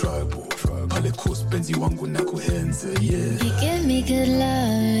 real tribal. Pale coast, Benzi wangu nako henze, yeah. You give me good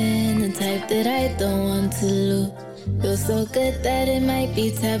loving, the type that I don't want to lose. You're so good that it might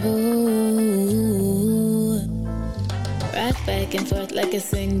be taboo. Rock back and forth like a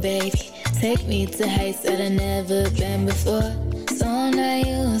swing, baby. Take me to heights that I've never been before. So I'm not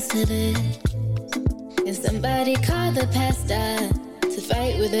used to this. Can somebody call the pastor to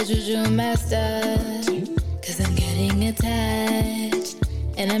fight with the juju master? Cause I'm getting attached,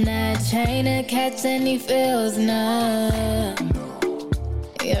 and I'm not trying to catch any feels, no.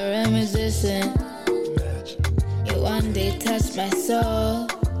 You're a magician. You one day touched my soul.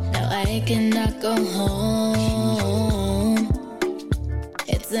 Now I cannot go home.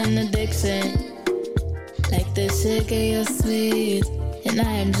 It's an addiction. Like the sugar, you're sweet, and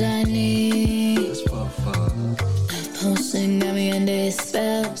I'm Johnny. Love potion got me under his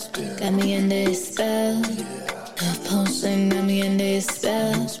spell. Got me under his spell. Love potion got me under his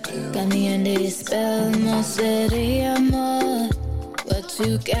spell. Got me under his spell. No city amor. What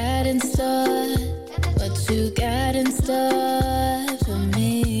you got in store? What you got in store for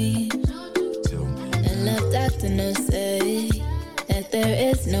me? The love doctor no say that there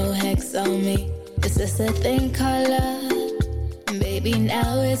is no hex on me. It's just a thin color. Baby,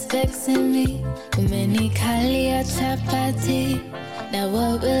 now it's vexing me. Many kalia chapati. Now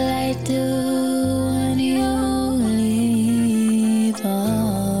what will I do when you leave?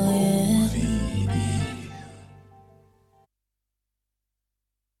 Oh, yeah.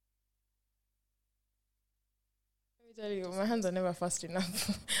 Let me tell you, my hands are never fast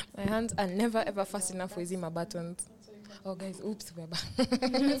enough. My hands are never ever fast enough for using my buttons. Oh, guys, oops, we're back.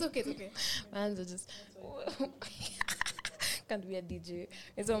 It's okay, it's okay. My hands are just... Can't be a DJ.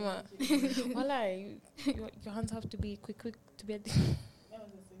 It's on my... Wallah, your hands have to be quick to be a DJ.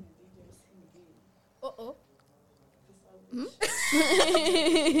 Uh-oh.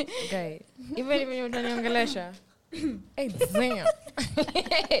 Guy, even when you're done in Galesha. Hey, damn.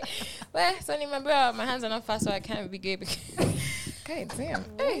 Well, so my hands are not fast, so I can't be gay. Okay, damn.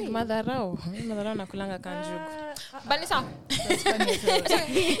 Hey, Madarao nakulanga kanjugu. But it's all. That's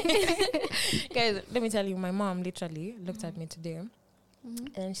funny. Guys, let me tell you, my mom literally looked at me today,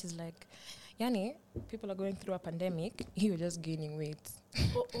 and she's like, Yani, people are going through a pandemic. You're just gaining weight.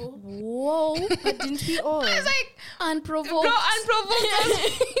 Whoa. But didn't we all? I was like, unprovoked. Bro, unprovoked.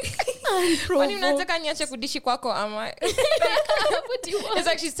 Unataka niache kudishi kwako, am I? What do you want? It's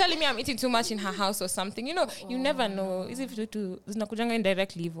like she's telling me I'm eating too much in her house or something. You know, you never know. Is it to zinakujanga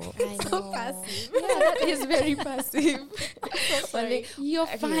indirectly evil? I know. So passive. Yeah, that is very passive. So sorry. You're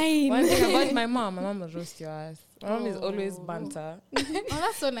fine. One thing about my mom will roast your ass. My mom is always banter. Oh,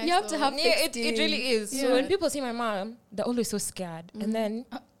 that's so nice. You have to have it really is. Yeah. So when people see my mom, they're always so scared. And then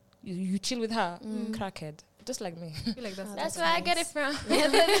you chill with her, crackhead. Just like me. I feel like That's where I get it from.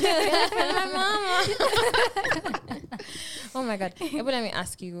 From my mama. Oh my God. But let me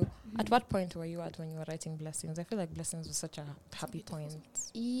ask you, at what point were you at when you were writing Blessings? I feel like Blessings was such a happy point.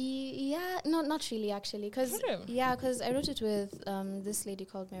 Yeah, no, not really actually. Because I wrote it with this lady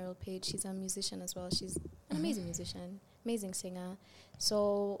called Meryl Page. She's a musician as well. She's an amazing musician, amazing singer.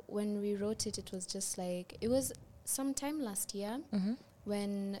 So when we wrote it, it was just like, it was sometime last year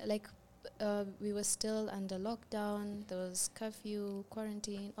when like, we were still under lockdown. There was curfew,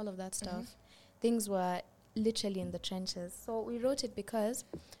 quarantine, all of that stuff. Things were literally in the trenches. So we wrote it because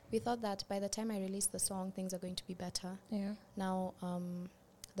we thought that by the time I release the song, things are going to be better. Yeah. Now,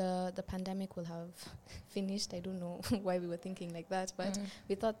 the pandemic will have finished. I don't know why we were thinking like that, but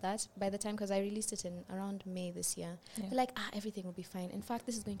we thought that by the time, because I released it in around May this year, we're like, everything will be fine. In fact,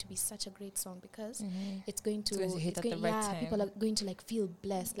 this is going to be such a great song because it's going to hit at the right time. People are going to like feel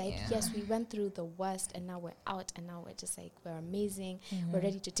blessed. Like, yes, we went through the worst and now we're out and now we're just like, we're amazing. We're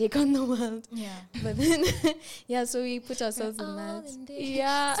ready to take on the world. Yeah. But then, so we put ourselves in that.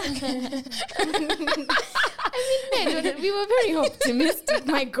 Yeah. I mean, we were very optimistic.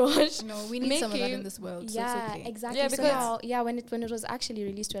 My gosh. No, we need some of that in this world. Yeah, so it's okay. exactly. Yeah, so now, when it was actually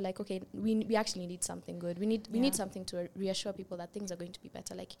released, we're like, okay, we actually need something good. We need something to reassure people that things are going to be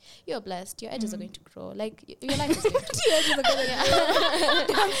better. Like, you're blessed, your edges are going to grow. Like, your life is going to Your edges are going to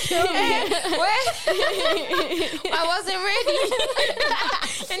grow. I wasn't ready.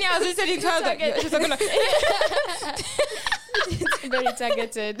 And I was listening to her. Your edges are gonna. It's very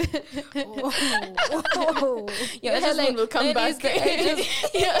targeted. Your hairline will come back.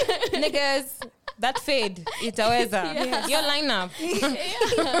 Niggas, that fade, itaweza. Your lineup.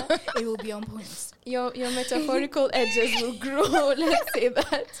 It will be on point. Your metaphorical edges will grow. Let's say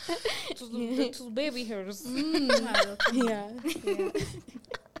that. To baby hairs. Yeah.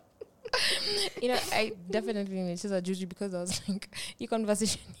 You know, I definitely need a juju because I was like, your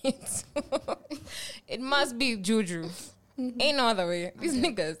conversation needs. It must be juju. Ain't no other way. These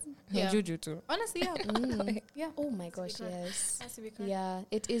niggas. Yeah. Juju too. Honestly, yeah. Yeah. Oh my gosh, yes. Has to be correct. Yeah,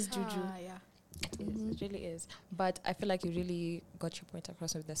 it is juju. Yeah. It really is. But I feel like you really got your point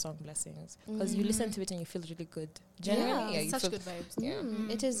across with the song Blessings. Because you listen to it and you feel really good. Genuinely, Such good vibes. Yeah.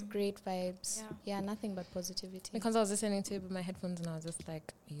 It is great vibes. Yeah. Nothing but positivity. Because I was listening to it with my headphones and I was just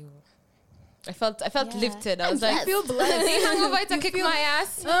like, you. I felt lifted. I was like, I feel blessed. The hangover to kick my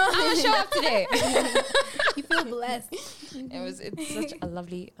ass. I'm gonna show up today. You feel blessed. It's such a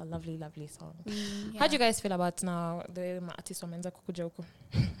lovely song. How do you guys feel about now the artists wameanza kukuja huko?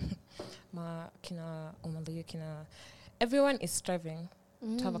 Kina Umalia, kina everyone is striving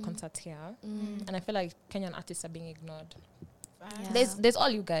to have a concert here, and I feel like Kenyan artists are being ignored. There's all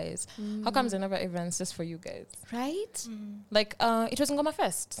you guys. How comes there never events just for you guys? Right? Like it was Ngoma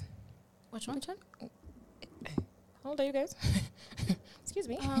Fest. Which one? How old are you guys? Excuse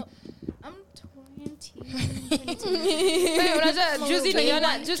me. I'm 22. Juzi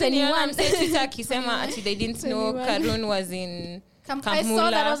niliona msee Twitter akisema ati they didn't know Karun was in I saw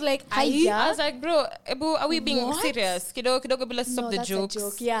that. I was like, I was like, bro, are we being What? serious? Let's stop the that's jokes. a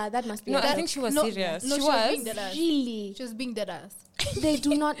joke. Yeah, that must be. No, a I joke. think she was No, serious. no, she she was was. being dead ass. Really. She was being dead ass. They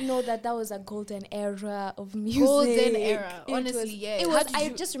do not know that was a golden era of music. Golden era. It Honestly, was, yeah. It How was. did I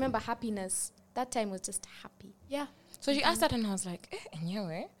you- just remember happiness. That time was just happy. Yeah. So she asked that, and I was like,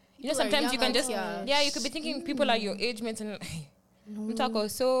 anyway. You know, People are sometimes you can young just, at you could be thinking people are your age mates, and Mtako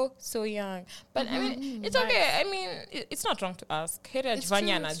so young. But I mean, it's okay. I mean, it's not wrong to ask. Heri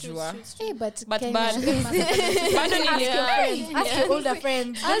ajifanya anajua. Hey, but But Kenya- bad. Ask your older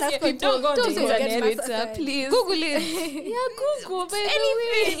friends. Ask your don't go on the don't get internet, massacred. please. Google it. Yeah, Google, by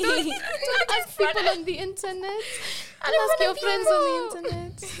Anything. the way. Don't ask people on the internet. And ask your friends on the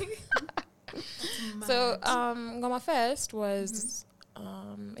internet. So, Ngoma Fest was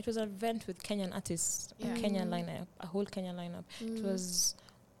it was an event with Kenyan artists, Yeah. a Kenyan lineup, a whole Kenyan lineup. It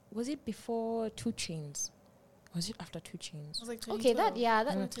was it before 2 Chainz? Was it after 2 Chainz? It was like Okay, that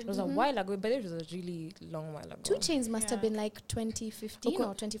 2012. It was a while ago, but it was a really long while ago. 2 Chainz must have Yeah. been like 2015 Okay.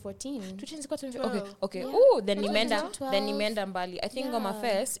 or 2014. 2 Chainz got 20. 12. Okay. Yeah. Oh, then It was nimeenda 2012. mbali. I think Yeah. Ngoma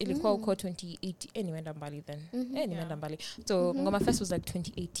Fest ilikuwa uko 2018. Nimeenda mbali then. Nimeenda mbali. So Ngoma Fest was like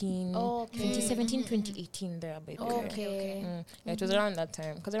 2018, Oh, okay. 2017, 2018 there, by the way. Okay. Yeah, it was around that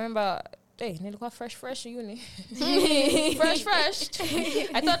time because I remember nilikuwa fresh uni. fresh.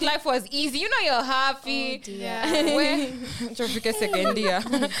 I thought life was easy. You know, you're happy. Oh, dear. Yeah. Where tufike second year.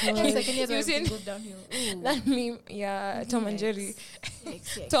 Second year, You see- go downhill. Ooh. That meme, yeah, Tom and Jerry.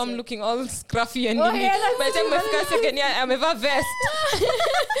 Yikes, Tom yikes. looking all scruffy and Oh, nini. yeah, that's By the time umefika second year, amevaa vest.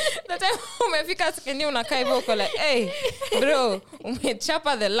 The time umefika second year, unakaa hivyo uko like, hey, bro,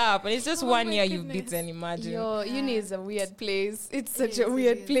 umechapa the lap. And it's just 1 year you've beaten, imagine. Yo, uni is a weird place. It's such It a is,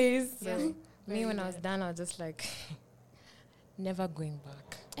 weird it is. place. So, me, when I was done, I was just like, never going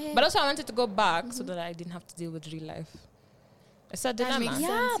back. Eh. But also, I wanted to go back so that I didn't have to deal with real life. It's a dilemma. makes So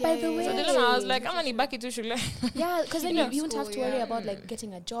Yeah, sense. by the Yeah, way. yeah, dilemma, I was like, I'm gonna back it to shule. Yeah, because then Yeah, you won't have to school, worry yeah. about like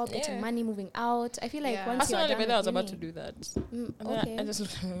getting a job, getting Yeah. money, moving out. I feel like Yeah. once you're Personally, done but I was with about to uni- do that. Mm, And then okay. I just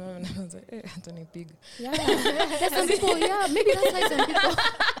looked at my mom and I was like, hey, Anthony Pig. Yeah, there's some people. Yeah, maybe that's why some people.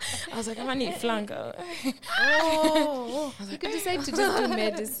 I was like, I'm gonna need flank. Oh, you could decide to just do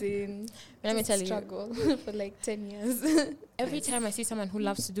medicine. Let me Just tell you, struggle for like 10 years. every time I see someone who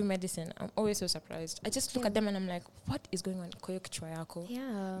loves to do medicine, I'm always so surprised. I just look at them and I'm like, what is going on? Koyo kichwa yako.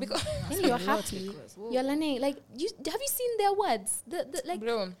 Yeah, Because and you're happy. You're learning. Like, have you seen their words? The like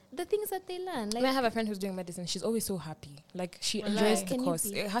bro, the things that they learn. I Like, have a friend who's doing medicine. She's always so happy. Like she Wallahi. enjoys the Can you course.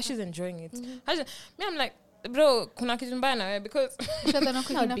 be? How she's enjoying it. How she, me, I'm like, bro, kuna kitu mbaya na wewe because Sure, they're not I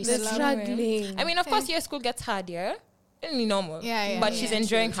cooking would up be the lab. struggling. I mean, of course, your school gets hard, yeah. It's normal. Yeah, But yeah, she's yeah.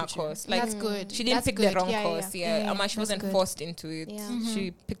 enjoying True, her true, course. true. Like That's good. she didn't That's pick good. the wrong Yeah, course. yeah. Yeah, Yeah, she wasn't good. forced into it. Yeah. She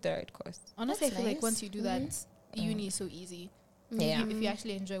picked the right course. Honestly, That's I feel like nice. once you do that, uni is so easy. Yeah. If you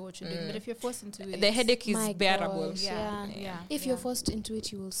actually enjoy what you're doing. But if you're forced into it, The headache is My bearable. gosh, yeah, yeah. yeah. If you're forced into it,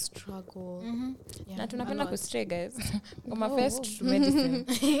 you will struggle. Yeah, Na a tunapenda lot. kustray, guys. On my Oh. first medicine.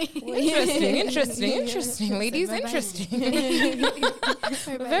 Interesting, ladies. Bye-bye. Interesting.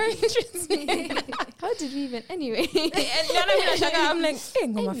 Very interesting. How did we even? Anyway. And then I'm like, hey,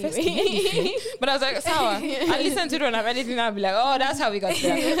 Ngoma Fest medicine. But I was like, Sawa. I listened to it when I'm editing. I'll be like, oh, that's how we got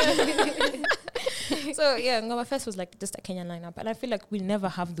there. So yeah, Ngoma Fest was like just a Kenyan lineup, and I feel like we never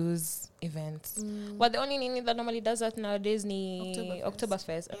have those events. But the only thing that normally does that nowadays is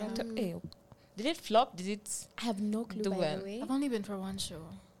Oktoberfest. And did it flop? Did it? I have no clue, Do by well. the way. I've only been for one show.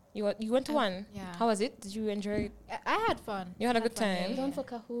 You went to one? Yeah. How was it? Did you enjoy it? I had fun. You had a I good fun, time? Yeah, Going for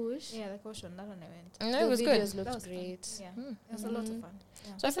Kahush. yeah, the caution. That one I went. No, it was the good. videos That looked was fun. great. Yeah, it was a lot of fun.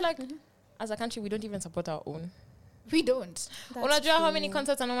 Yeah. So I feel like as a country we don't even support our own. We don't. That's Unajua how true. many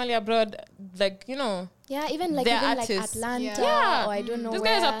concerts are normally abroad? Like, you know, Yeah, even like They're even artists. like Atlanta Yeah. or I don't know these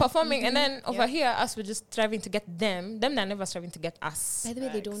where. guys are performing, and then over Yeah. here, us we're just striving to get them. Them they're never striving to get us. By the way,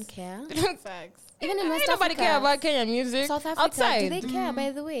 they Facts. don't care. Facts. Even in West Ain't nobody Africa, care about Kenyan music South Africa, outside. do they care? By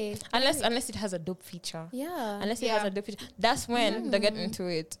the way, unless it has a dope feature. yeah. Unless it Yeah. has a dope feature, that's when they get into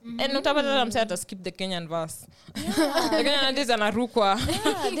it. And utapata I'm saying to skip the Kenyan verse. The Kenyan is anarukwa.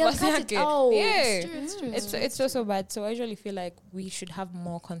 Yeah, they'll Verse cut it yake. out. Yeah. It's true. It's so bad. So I usually feel like we should have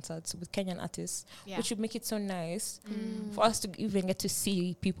more concerts with Kenyan artists, Yeah. which would make it so nice for us to even get to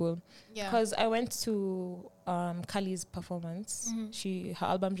see people. Yeah. Because I went to Kali's performance. Her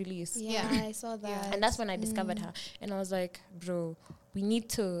album release. Yeah, Yeah. I saw that. And that's when I discovered her. And I was like, bro, we need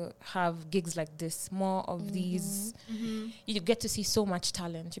to have gigs like this, more of these. You get to see so much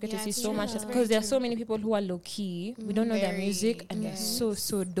talent. You get Yeah, to see it's so true. much, That's because very there are true. so many people who are low key. We don't know their Very, music, and they're yes.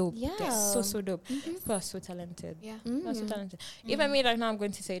 so dope. They're Yeah. so dope. People are so talented. Yeah. People are so talented. Even me right now, I'm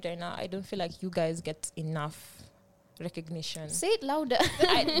going to say it right now, I don't feel like you guys get enough recognition. Say it louder.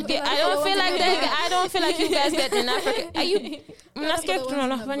 I don't feel like you guys get enough. Are you? Mnasikia kitu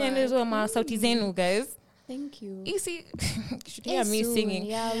tunafanya hizo ma sauti zenu guys. Thank you. You see, you should hear me singing.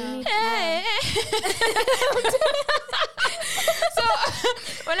 Yeah, we need So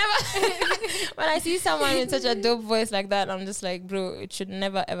when I see someone with such a dope voice like that, I'm just like, bro, it should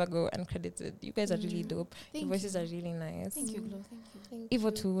never ever go uncredited. You guys are really dope. Your voices are really nice. Thank you, Glo. Thank you.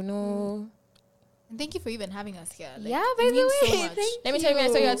 Evo to know. And thank you for even having us here. Like, yeah, by the way, so much. Let me tell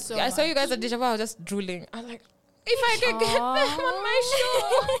you, I saw you guys at Deja Vu. I was just drooling. I was like, if I could get them on my show,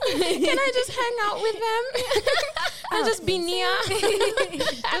 can I just hang out with them? And just be near.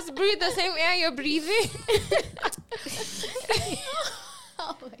 Just breathe the same air you're breathing.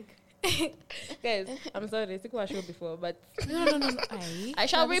 Oh my god. Guys, I'm sorry. It's a show before, but No. I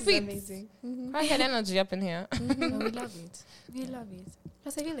shall repeat. Amazing. I had energy up in here. No, we love it. We love it.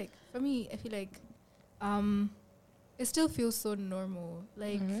 Plus, I feel like, for me, it still feels so normal.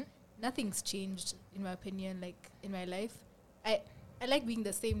 Like, nothing's changed, in my opinion, like, in my life. I like being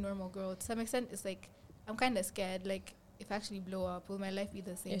the same normal girl. To some extent, it's like, I'm kind of scared, like, if I actually blow up, will my life be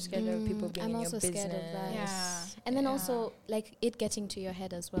the same? You're scared of people being I'm in also your business. scared of that. Yeah. And then also, like, it getting to your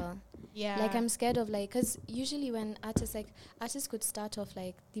head as well. Yeah. Like, I'm scared of, like, because usually when artists could start off,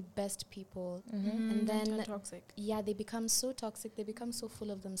 like, the best people. And then, Turn toxic. yeah, they become so toxic. They become so full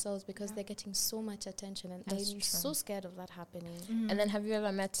of themselves because they're getting so much attention. And That's I'm true. so scared of that happening. And then have you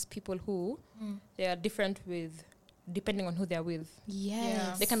ever met people who they are different with, depending on who they're with?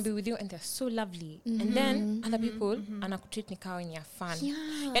 Yes. They can be with you and they're so lovely. And then other people, anakutreat ni kao in your fan. Yeah.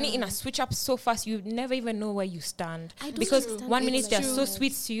 Yani in a switch up so fast, you never even know where you stand. I don't Because understand 1 people minute they're like so that.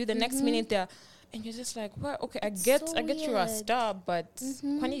 sweet to you, the next minute they're, and you're just like, well, okay, I get so you're a weird. star, but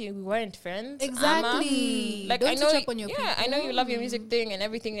kwani we weren't friends. Exactly. Like Don't I know, switch up on your I know you love your music thing and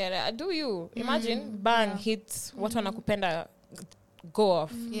everything. And I do you imagine bang hits what wanakupenda go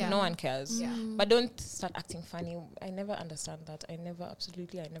off. Yeah. No one cares. Yeah. But don't start acting funny. I never understand that. I never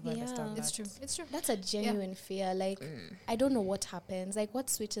understand that. It's true. It's true. That's a genuine fear. Like, I don't know what happens. Like, what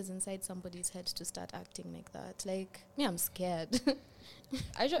switches inside somebody's head to start acting like that? Like, me, I'm scared.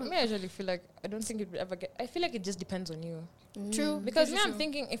 I usually feel like I don't think it would ever get. I feel like it just depends on you. True. Because True, me, I'm true.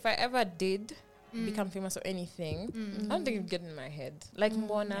 thinking if I ever did become famous or anything, I don't think it'd get in my head. Like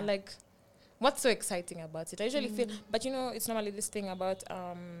Mbona, like what's so exciting about it? I usually feel, but you know, it's normally this thing about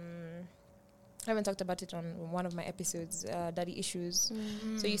I haven't talked about it on one of my episodes, daddy issues.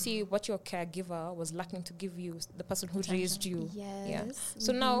 So you see what your caregiver was lacking to give you, the person who raised you. Yes. Yeah.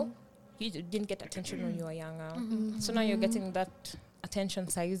 So now you didn't get attention when you were younger. So now you're getting that attention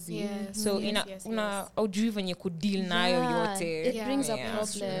saizi. Yes. So Yes, una aujui venye kudeal nayo yote. It brings a Yeah.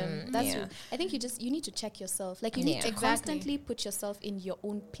 problem. That's I think you need to check yourself. Like, you need to Exactly. constantly put yourself in your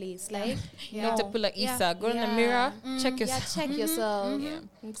own place. Like, You need to pull like Issa, go in the mirror, check yeah, yourself. check yourself.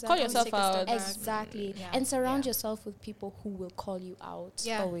 Exactly. Call yourself Take a step out. back. Exactly. Yeah. And surround yourself with people who will call you out.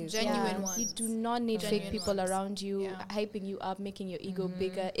 Yeah. Always. Genuine Yeah, ones. you do not need Genuine fake people ones. around you, Yeah. hyping you up, making your ego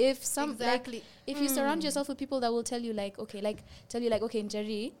bigger. If some Exactly. if you surround yourself with people that will tell you like, okay,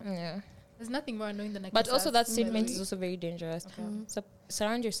 Njeri, Yeah. There's nothing more annoying than a But kiss also ass, that by the statement way. is also very dangerous. So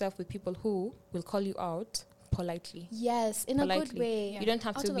surround yourself with people who will call you out politely. yes, in a good Politely. way. You don't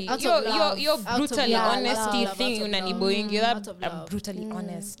have Out to of be out of love. you're Out of brutally love. honesty Love, thing out of unani love. boying. You're Out of I'm love. brutally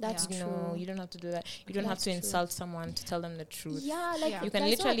honest. That's No, true. you don't have to do that. You don't have That's to true. insult someone to tell them the truth. Yeah, like Yeah. You can I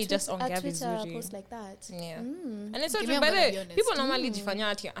saw a literally just tweet- on a Gabby Twitter Zuri. post like that. Yeah. Mm. And it's so Okay, true. me, I'm By the gonna way, be honest. people normally jifanya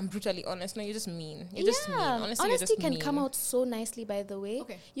ati I'm brutally honest. No, you're just mean. You're just mean. Honestly, you're honesty just can mean. come out so nicely. By the way,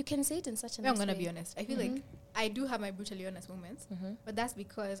 Okay. you can say it in such a Me, I'm nice gonna way. be honest. I feel like I do have my brutally honest moments, but that's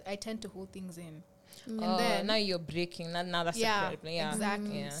because I tend to hold things in. Oh, And then now you're breaking. Now that's yeah, the problem. Yeah,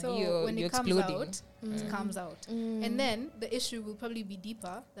 exactly. Yeah. So you're when it exploding. comes out, it comes out, and then the issue will probably be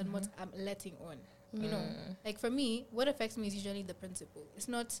deeper than what I'm letting on. You know, like for me, what affects me is usually the principle. It's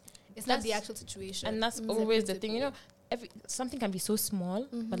not the actual situation. And that's It's always the thing. You know, principle. something can be so small,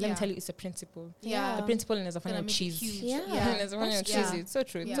 but let me Yeah. tell you, it's a principle. Yeah. The principle is a Gonna funny make it cheese. huge. Yeah. It's a funny That's cheese. true. It's so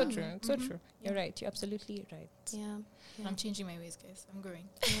true. It's Yeah. so true. It's so true. You're right. You're absolutely right. Yeah. I'm changing my ways, guys. I'm growing.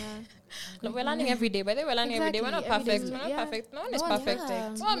 Yeah. Look, we're learning every day. By the way, we're learning every day. We're not Exactly. Every perfect. day We're not yeah. perfect. No one is No one's perfect.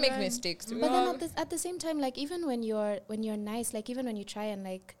 perfect. No one We makes learn. mistakes. But then at the same time, like even when you're nice, like even when you try and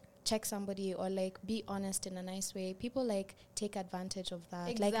like check somebody or like be honest in a nice way, people like take advantage of that.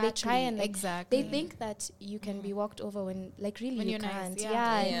 Exactly. Like they try and like exactly. they think that you can be walked over when like really When you you're nice, can't.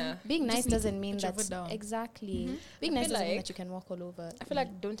 yeah. Yeah. Being Just nice need doesn't to mean put your that foot down. exactly. Being I nice feel doesn't mean like- that you can walk all over. I feel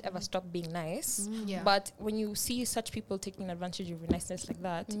like don't ever stop being nice. Yeah. But when you see such people taking advantage of your niceness like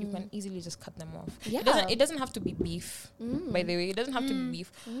that, you can easily just cut them off. Yeah. It doesn't have to be beef, by the way. It doesn't have to be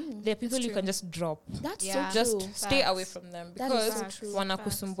beef. There are people you can just drop. That's Yeah. so Just true. stay Facts. away from them That is because so true.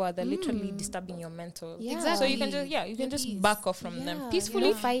 wanakusumbua, they're literally disturbing your mental. Yeah. So you can just you can Your just peace. back off from them peacefully.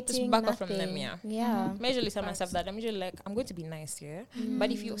 No fighting, just back off from them. nothing. Yeah. Yeah. I usually tell myself that I'm usually like I'm going to be nice here,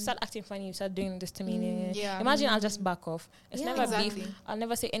 but if you start acting funny, you start doing this to me. Yeah. Imagine I'll just back off. It's Yeah. never Exactly. beef. I'll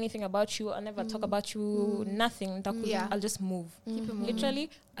never say anything about you. I'll never talk about you. Nothing. Yeah. I'll just move. Keep it moving. Literally,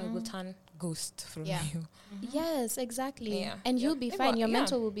 I will turn ghost from Yeah. you. Yes, exactly. Yeah. And you'll be Yeah. fine. Your Yeah.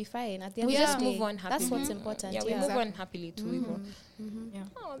 mental will be fine. At the end We of the just day, move on happily. that's what's important. Yeah, we Yeah. move on happily too. Yeah.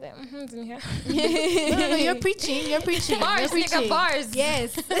 Oh, the in here. No, you're preaching. You're preaching. Bars, you're nigga, preaching. bars.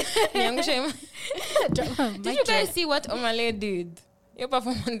 Yes. Did you guys see what Omale did? Your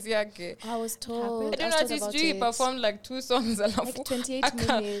performance yake. I was told. I don't was know, told it's about true. He it. performed like 2 songs. Like 28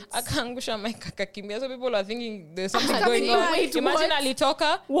 minutes. Akaangusha mic akakimbia. So people are thinking there's something Akakimbia, going on. wait, Imagine what?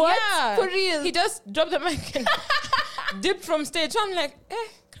 alitoka. What? Yeah. For real? He just dropped the mic and dipped from stage. So I'm like,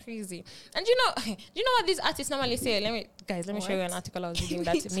 crazy. And you know what these artists normally say? Let me show you an article I was reading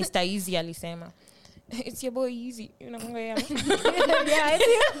that Mr. Easy alisema. It's your boy Easy. You know, Yeah, I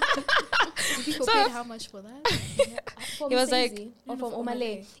think. People So- paid how much for that? He was like, or from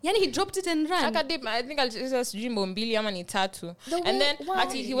Omale. Yani he dropped it and ran. Akadip, I think I'll just jimbo mbili ama ni tatu. The way- And then why?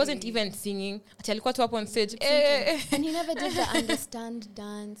 ati he wasn't even singing. Ati alikuwa tu hapo on stage. And he never did the understand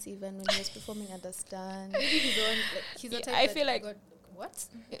dance even when he was performing understand. He's a type I that feel like- got, what?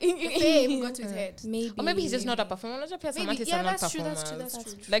 The fame got to his head. Maybe. Or maybe he's just not a performer. Unajua pia some Maybe. artists Yeah, are not that's true. performers. That's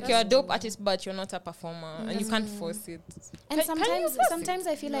true. Like you're a dope artist, but you're not a performer, and you can't force it. And Can you force sometimes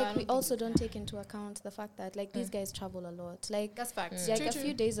I feel No, I like don't we think also don't take into account the fact that like these guys travel a lot. Like That's facts. like True, a true.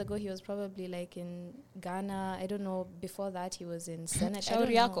 few days ago he was probably like in Ghana. I don't know. Before that he was in Senegal.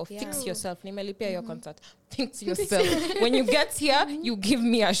 Shauri yako, fix yourself. Nimelipia your concert. Fix yourself. When you get here, you give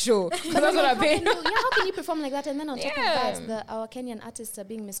me a show. That's what I pay. How can you perform like that? And then on top Yeah. of that, our Kenyan artists are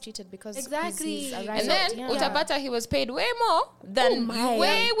being mistreated because Exactly. he's arrived. And then Yeah. utapata he was paid way more than my.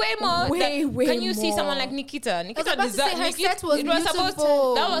 way more. Way, than, way can you see more. someone like Nikita? Nikita about to say her set was it was supposed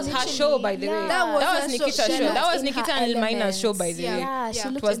beautiful. that was her show by the way. Yeah. That was her Nikita's show. show. She That was looked in Nikita her and Ilmaina's elements. show by the way. Yeah, she Yeah.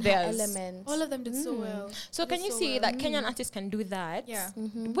 looked was in theirs. her element. All of them did so well. So can you see that Kenyan artists can do that? Yeah.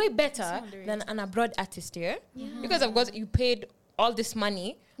 Way better underrated. than an abroad artist here. Because of course you paid all this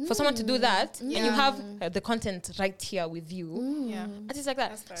money for someone to do that, and you have the content right here with you. Yeah. Artists like that.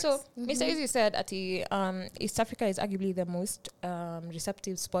 That's facts. So Mr. Easy said at the East Africa is arguably the most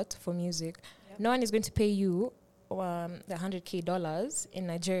receptive spot for music. No one is going to pay you the $100,000 in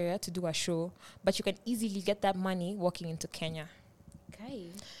Nigeria to do a show, but you can easily get that money walking into Kenya. Okay.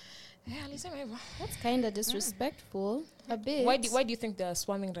 Yeah, listen, That's kind of disrespectful. A bit. why do you think they're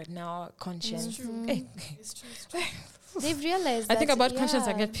swarming right now? Konshens. Hey, It's true. They've realized I think that, about Konshens,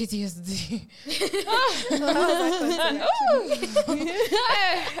 I yeah. get PTSD.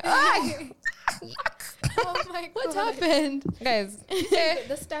 Oh my god. What happened? Guys,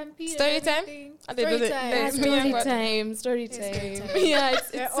 The stampede. Story and time? everything. I did do the- Story Yes, time. me and what- Story Story time. time. Yeah,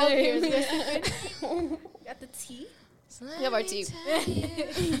 They're it's all same. here. Got the tea. Yeah, but tea.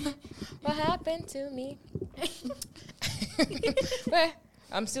 What happened to me? Well,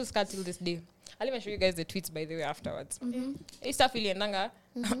 I'm still scared till this day. I'll even show you guys the tweets by the way afterwards. It's stuff Iliendanga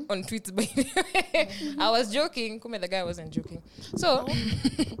on tweets by the way. I was joking. Kume the guy wasn't joking. So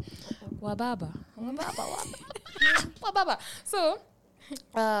Wababa. So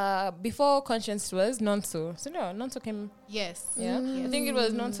before Konshens was Nonso. So no, Nonso came. Yes. Yeah. I think it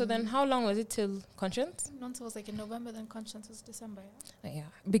was Nonso. Then how long was it till Konshens? Nonso was like in November, then Konshens was December. Yeah? Yeah,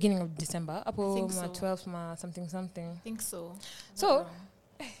 beginning of December. Apo think so. 12 ma something. I think so. So,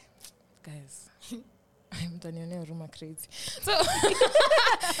 guys, I'm Daniel Ruma crazy. So,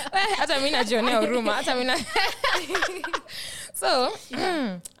 hata mimi najionea huruma. Hata mimi So,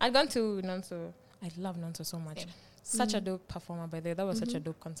 I'd gone to Nonso. I love Nonso so much. Such a dope performer by the way. That was such a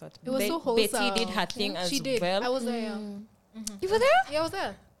dope concert. It was so wholesome. Betty did her thing as She did. well. I was there. Yeah. You were there? Yeah, I was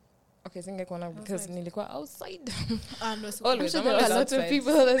there. Okay, singekuona because nilikuwa outside. No, so Always, I'm There are always a lot of outside.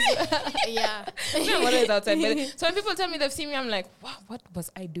 people. yeah. I'm always outside. But so when people tell me they've seen me, I'm like, wow, what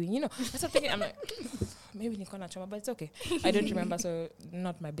was I doing? You know, that's what I'm thinking. I'm like, maybe Nikona Choma, but it's okay. I don't remember, so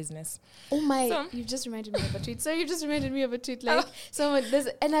not my business. Oh my! So- You've just reminded me of a tweet. Sorry, you just reminded me of a tweet. Like someone,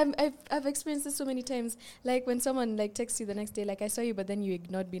 I've experienced this so many times. Like when someone like texts you the next day, like I saw you, but then you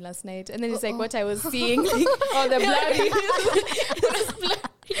ignored me last night, and then it's like what I was seeing. Like, Oh, the bloody.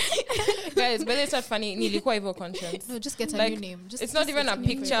 Guys, but it's not funny. Nilikuwa hivyo Konshens. No, just get a Like, new name. Just, It's not even a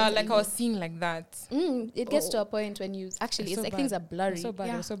picture. Like I was seeing like that. it gets to a point when you actually, it's so like bad. things are blurry. So bad. It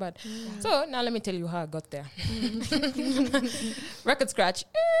Yeah. was so bad. So now let me tell you how I got there. Record scratch.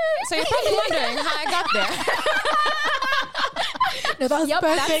 So you're probably wondering how I got there. no, that was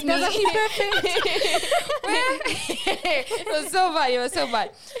perfect. That's actually It was so bad. It was so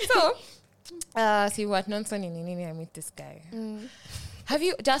bad. So, see what nonsense in I meet this guy. Have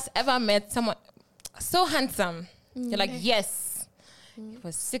you just ever met someone so handsome? You're like, yes. He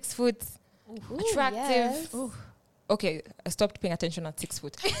was 6 foot, attractive. yes. Okay, I stopped paying attention at 6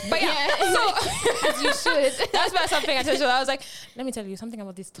 foot. But yeah, so As you should. that's why I stopped paying attention. I was like, let me tell you something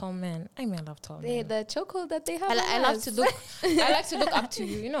about these tall men. I mean, I love tall men. The chokehold that they have. I love to look. I like to look up to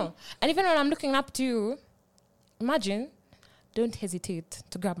you, you know. And even when I'm looking up to you, imagine, don't hesitate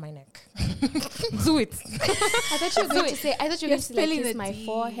to grab my neck. Do it. I thought you were going to say. I thought you were going to like, kiss my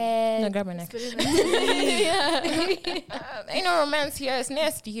forehead. No, grab my neck. Yeah. Ain't no romance here. It's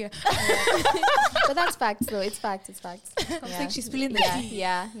nasty here. But that's facts, though. It's facts. It's facts. It's like she's spilling the tea.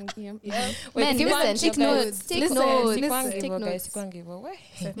 Yeah. Wait, Men, if you listen. want- Take guys, notes. Take listen, notes. listen. Take notes.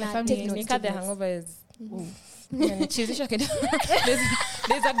 My family take knows. notes. The hangover is. There's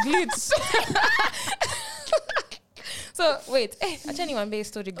a glitch. So wait, acha niwaambie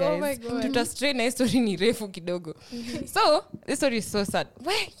story guys. Oh my God. Tutastrain na hii story ni refu kidogo. So this story is so sad.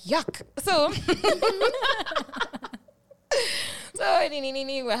 Yuck. So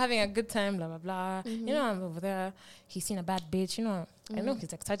we're having a good time, blah blah blah. You know, I'm over there. He's seen a bad bitch. You know, I know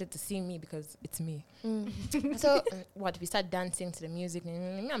he's excited to see me because it's me. So what? We start dancing to the music.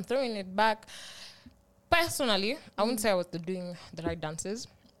 I'm throwing it back. Personally, I wouldn't say I was doing the right dances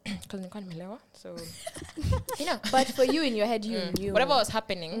because nilikuwa nimelewa. So you know, But for you in your head, you knew whatever was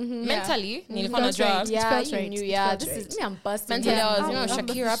happening mentally, nilikuwa najua. Yeah, felt you right. knew. It Yeah, felt this right. is me. I'm busting. Mentally, Yeah. I was, you know, I'm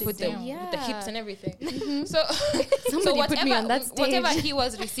Shakira up with the Yeah. hips and everything. So Somebody put me on that whatever stage. he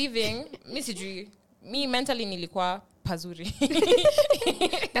was receiving, me mentally nilikuwa pazuri.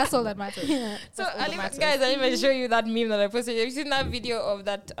 That's all that matters. So guys, I even show you that meme that I posted. Have you seen that video of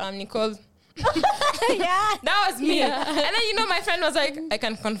that Nicole? Yeah. That was me. And then you know my friend was like, I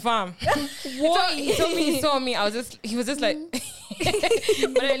can confirm. So he told me he saw me. He was just like but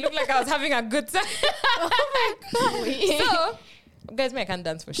it looked like I was having a good time. So guys, I can't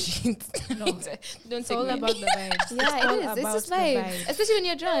dance for shit. No. Don't It's take all me. about the vibes. Yeah, it is. It's just vibes. Especially when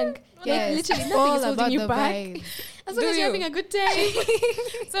you're drunk. Yes, Like, literally it's nothing all is about holding you the back. vibes. As long Do as you're you? having a good time.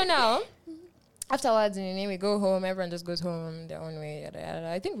 So now, afterwards, we go home. Everyone just goes home their own way. Yada, yada.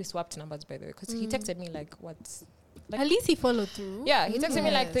 I think we swapped numbers, by the way, because he texted me like, what's... At least he followed through. Yeah, he texted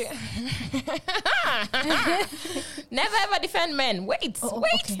me like... Never ever defend men. Wait for I'm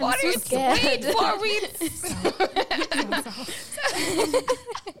so it. scared. Wait for it.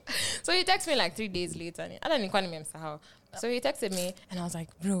 So he texted me like 3 days later. I don't know. So he texted me and I was like,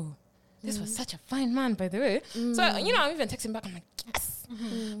 bro, this was such a fine man, by the way. So, you know, I'm even texting back. I'm like, yes,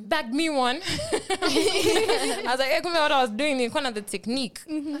 bag me one. I was like, hey, come here, what I was doing, one of the technique.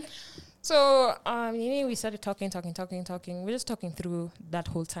 So, we started talking. We're just talking through that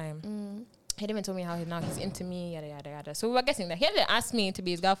whole time. He didn't even tell me how now he's into me, yada, yada, yada. So we were guessing that he hadn't asked me to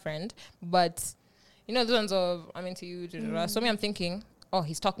be his girlfriend, but, you know, those ones of, I'm into you, so me, I'm thinking, oh,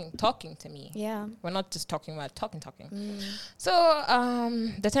 he's talking to me. Yeah. We're not just talking, we're talking. So,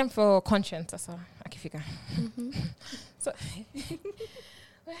 the time for Konshens, akifika. So,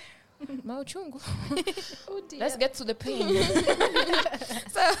 mauchungu. Let's get to the pain.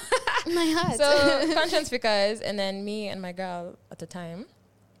 My heart. So, Konshens fika, and then me and my girl at the time,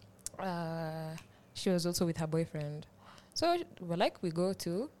 she was also with her boyfriend. So, we're like, we go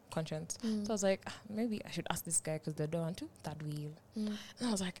to Konshens. So I was like, maybe I should ask this guy because they don't want to third wheel. And I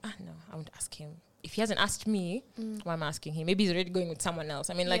was like, no, I won't ask him. If he hasn't asked me, why am I asking him? Maybe he's already going with someone else.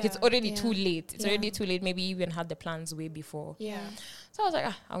 I mean, like, it's already too late. It's already too late. Maybe he even had the plans way before. Yeah. So I was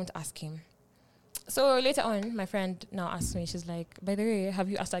like, I won't ask him. So later on, my friend now asked me, she's like, by the way, have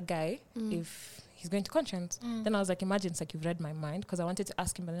you asked that guy if he's going to Konshens? Then I was like, imagine it's like you've read my mind, because I wanted to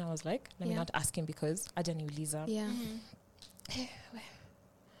ask him, but then I was like, let me not ask him because I didn't Lisa. Yeah.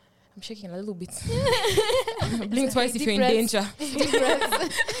 I'm shaking a little bit. Blink twice if you're in breaths. danger. Deep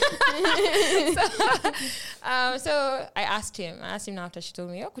breaths. So I asked him now after she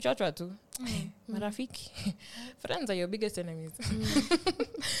told me, oh, kuchachwa tu. Marafiki. Friends are your biggest enemies.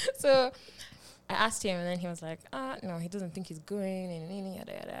 So I asked him, and then he was like, no, he doesn't think he's going, and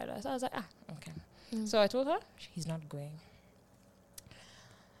yada, yada, yada. So I was like, okay. So I told her, he's not going.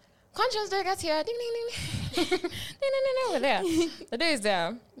 Konshens day gets here. Ding, ding, ding. Ding, ding, ding, we're there. The day is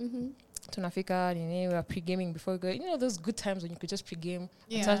there. Tunafika, we were pre-gaming before we go. You know those good times when you could just pre-game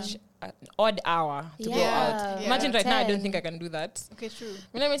at such an odd hour to go out. Yeah. Imagine right now, I don't think I can do that. Okay, true.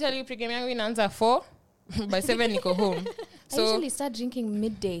 Let me tell you, pre-gaming, we answer 4. By 7, you go home. I usually start drinking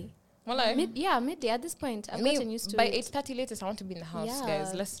midday. Midday at this point. I've gotten used to by it. 8:30 latest, I want to be in the house,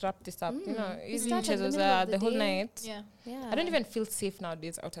 guys. Let's wrap this up. You know, We easy start at the chaises middle of the whole the day. night. Yeah. I don't even feel safe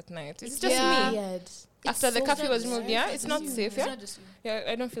nowadays out at night. It's just Yeah. me. Weird. After the so curfew was weird. removed, it's not safe, It's yeah? not just you. Yeah,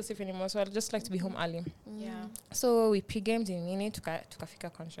 I don't feel safe anymore, so I'd just like to be home early. Yeah. So we pre-gamed in Nini to Kafika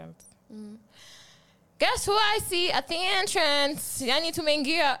Konshens. Guess who I see at the entrance? Yani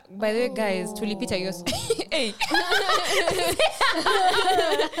tumengia. By the way, guys, tulipita yours. Hey.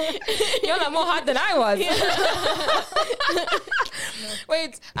 Y'all are more hard than I was.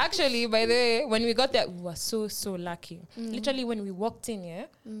 Wait, actually, by the way, when we got there, we were so lucky. Literally, when we walked in,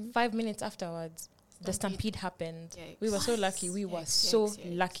 5 minutes afterwards, the stampede happened. Yikes. We were so lucky. We were so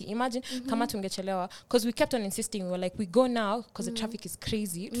lucky. Imagine, kama tungechelewa, because we kept on insisting. We were like, we go now because the traffic is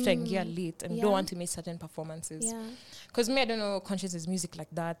crazy. Tutaingia late and don't want to miss certain performances. Yeah. Because me, I don't know Konshens' music like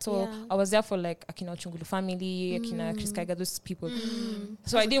that. So I was there for like Akina Ochungulu family, Akina Chris Kaiga, those people.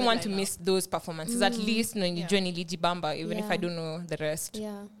 So I didn't want to miss those performances. At least, you join Liji Bamba, even if I don't know the rest.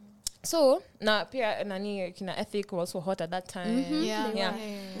 Yeah. So na pia nani Kina Ethic was also hot at that time. Yeah.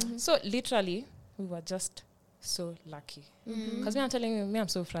 So literally, we were just so lucky. Because me, I'm telling you, I'm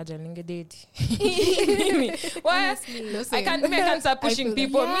so fragile. Why? I can't start pushing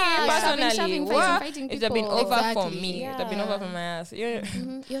people. Me personally, it have been over for me. It have been over for my ass.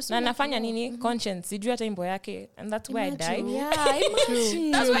 Na nafanya nini? Konshens. Sijui hata imbo yake. And that's where I died. Yeah,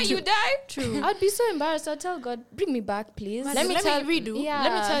 imagine. That's where you died? True. I'd be so embarrassed. I'd tell God, bring me back, please. Let me redo. Yeah.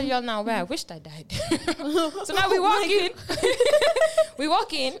 Let me tell you all now where I wished I died. So now we walk in. We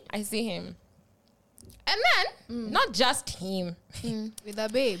walk in. I see him. And then, not just him. With a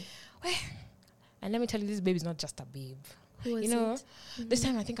babe. And let me tell you, this babe is not just a babe. Who was You know, it? this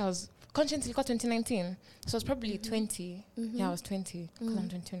time I think I was... Konshens ilikuwa 2019. So I was probably 20. Yeah, I was 20. Because I'm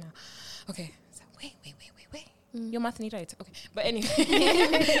 22 now. Okay. So wait. Your math need right. Okay. But anyway.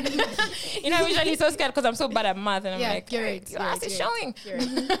 You know, I'm usually so scared because I'm so bad at math. And I'm like, you're right. Your ass is showing.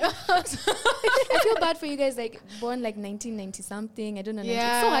 I feel bad for you guys, like, born like 1990 something. I don't know.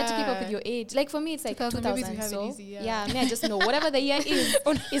 Yeah. It's so hard to keep up with your age. Like, for me, it's like 2000. 2000. Maybe we have So, it easy, yeah, me, I just know whatever the year is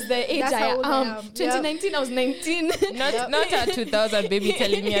the age That's I how old I am. am. 2019, I was 19. Not at 2000 baby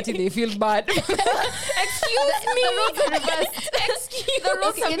telling me until they feel bad. Excuse me. The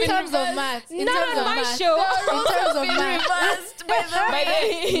roles have In been terms of reversed. math. In Not terms on of my math. show. In terms of math. Reversed, by the By the way,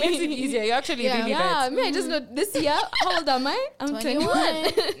 it makes it easier. You're actually really Yeah, right. me, I just know this year. How old am I? I'm 21.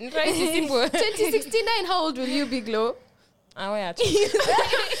 Right, simple. 2069, how old will you be, Glow?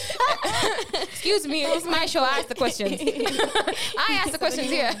 Excuse me, it's my show. I ask the questions. I ask the questions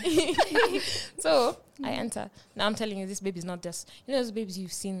here. So I enter. Now I'm telling you, this baby is not just, you know, those babies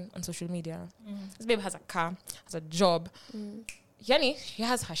you've seen on social media. This baby has a car, has a job. Yani, she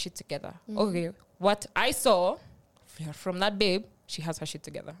has her shit together. Okay, what I saw from that babe, she has her shit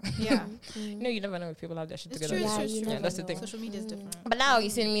together. Yeah. You know, you never know if people have their shit It's together. true, Yeah, it's true, you it's true. never That's the know. thing. Social media is different. But now you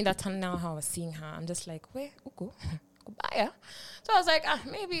see me that time now how I was seeing her. I'm just like, where? Uko? Goodbye. So I was like,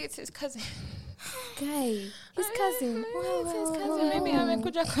 maybe it's his cousin. Guy, his cousin. It's his cousin. Maybe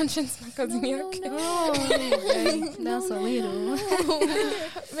amekuja Konshens na cousin yake. That's a little.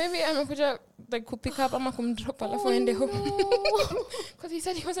 Maybe amekuja like pick up ama kumdrop alafu ende home. Because he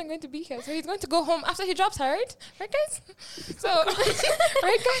said he wasn't going to be here. So he's going to go home after he drops her, right? Right, guys? So,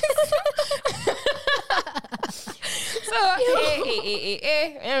 right, guys? So,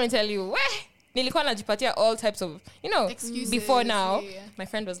 let me tell you, nilikuwa najipatia all types of, you know, Excuses, before now, yeah. my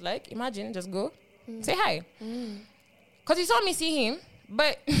friend was like, imagine, just go, say hi. Because he saw me see him,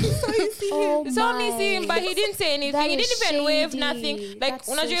 but he saw me see him, but he didn't say anything. That He is didn't even wave, shady. nothing. Like, That's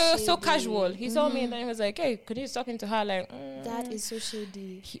so unajua, so shady. casual. He saw me and then he was like, hey, could you talking to her? Like, That is so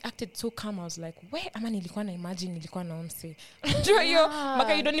shady. he acted so calm. I was like, where ama nilikuwa na imagine nilikuwa na umse.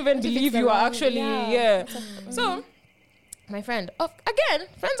 Maka, you don't even believe you are actually, yeah. So, my friend, again,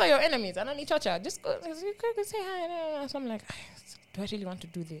 friends are your enemies. And on each other, just go say hi. So I'm like, do I really want to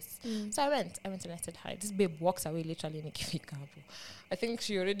do this? So I went and I said hi. This babe walks away literally nikifika hapo. I think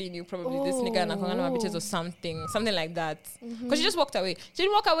she already knew probably this nigga anakongana bitches or something like that. Because she just walked away. She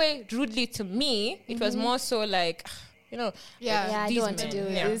didn't walk away rudely to me. It was more so like, you know, I don't want to do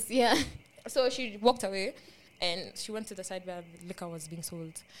this. Yeah. So she walked away and she went to the side where the liquor was being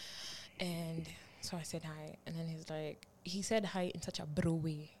sold. And so I said hi. And then he said hi in such a bro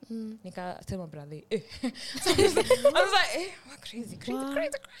way. Nika, tell my brother. So I was like, what crazy.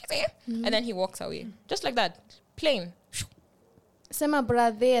 And then he walks away. Just like that. Plain. Sema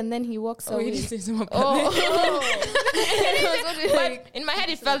brother, and then he walks away. He didn't say Sema brother. But in my head,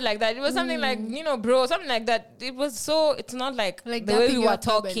 it felt like that. It was something like, you know, bro, something like that. It was so, it's not like the way we were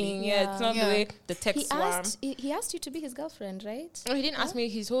talking. Yeah, it's not the way the text were. He asked you to be his girlfriend, right? Oh, he didn't ask me.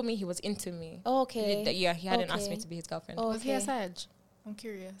 He told me he was into me. Oh, okay. He hadn't asked me to be his girlfriend. Oh, Was he a Sag? I'm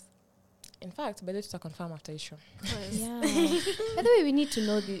curious. In fact, better to confirm after issue. Yeah. By the way, we need to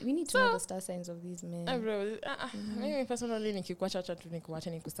know the star signs of these men. Bro, maybe personally, nikikuacha tu nikuacha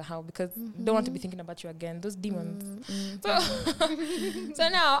nikusahau because don't want to be thinking about you again. Those demons. So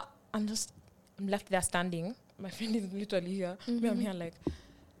now I'm left there standing. My friend is literally here. Me, I'm here like,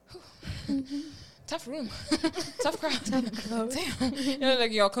 tough room, tough crowd. Damn. You know,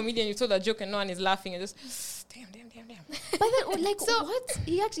 like you're a comedian, you told a joke and no one is laughing, and just damn. But then, like, so what?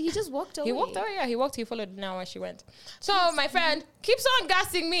 He just walked away. He walked away. Yeah, he followed now where she went. So my friend keeps on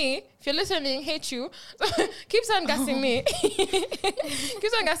gassing me. If you're listening, hate you. Keeps on gassing me.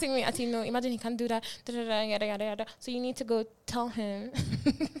 Keeps on gassing me. Ati, no, imagine he can't do that. Yada, yada, yada. So you need to go tell him.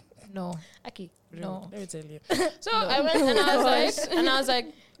 No. Aki, no. Let me tell you. So I went and I was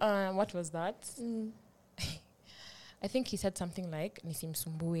like, what was that? I think he said something like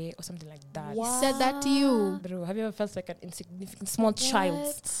Nisimsumbue or something like that. He said that to you? Bro, have you ever felt like an insignificant small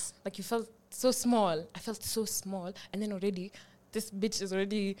child? Like you felt so small. I felt so small. And then already, this bitch is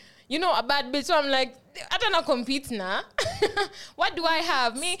already, you know, a bad bitch. So I'm like, I don't know, compete now. What do I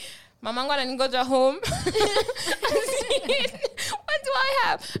have? Me, Mama and Ngoja home. What do I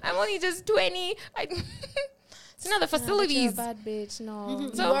have? I'm only just 20. It's not the facilities. You're a bad bitch, no.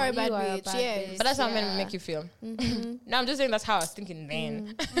 So you are a bad bitch, yes. But that's how I'm going to make you feel. Now I'm just saying that's how I was thinking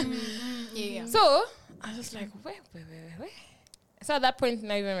then. Yeah. So I was just like, wait. So at that point,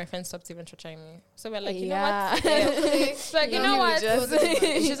 not even my friend stopped even trying me. So we're like, you know what? It's like, you know what?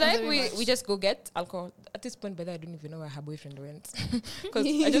 She's like, we just go get alcohol. At this point, by the way, I don't even know where her boyfriend went. Because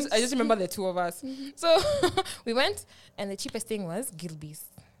I just remember the two of us. So we went, and the cheapest thing was Gilby's.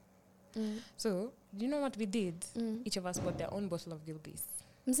 So, do you know what we did? Each of us bought their own bottle of Gilby's.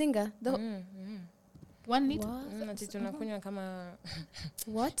 Mzinga? 1 liter?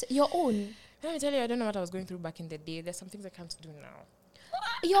 What? Your own? Let me tell you, I don't know what I was going through back in the day. There's some things I can't do now.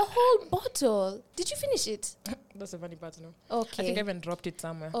 Your whole bottle? Did you finish it? That's a funny part, no? Okay. I think I even dropped it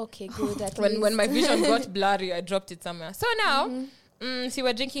somewhere. Okay, good. When my vision got blurry, I dropped it somewhere. So now, see,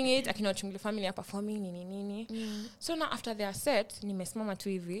 we're drinking it. Akina Chungli family are performing, nini. So now after they are set, nimesimama tu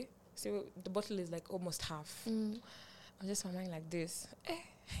hivi. So the bottle is like almost half. I'm just smiling like this.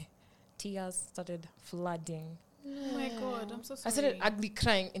 Tears started flooding. Oh my God, I'm so sorry. I started ugly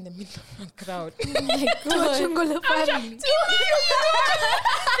crying in the middle of the crowd. Oh my God. It's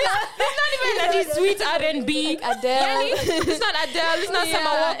not even that it's sweet R&B. Adele. It's not Adele. It's not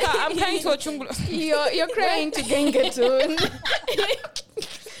Summer Walker. I'm crying to Ochungulu. You're crying to Gengetune.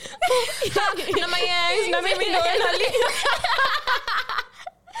 Na my eyes. Na me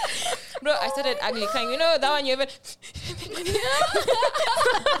Bro, I started ugly crying. You know that one you ever...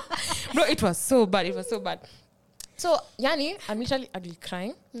 Bro, it was so bad. So, Yani, I'm literally ugly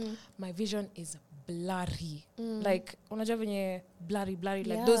crying. My vision is blurry. Like, unajua venye blurry,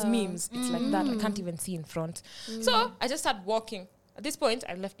 like those memes. It's like that. I can't even see in front. So, I just started walking. At this point,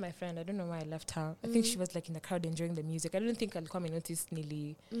 I left my friend. I don't know why I left her. I think she was like in the crowd enjoying the music. I don't think I'll come and notice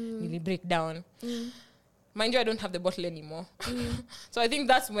nearly break down. Mind you, I don't have the bottle anymore. So I think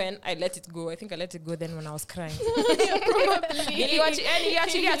that's when I let it go. I think I let it go then when I was crying. Probably.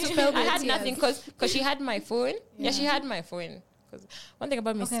 I had nothing because she had my phone. Yeah, she had my phone. Because one thing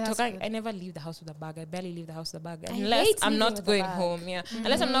about me is I never leave the house with a bag. I barely leave the house with a bag. Unless I'm not going home. Yeah.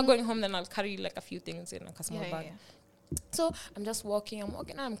 Unless I'm not going home, then I'll carry like a few things in like a small bag. So I'm just walking,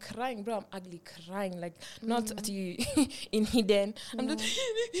 I'm crying, bro. I'm ugly crying, like not in hidden. I'm just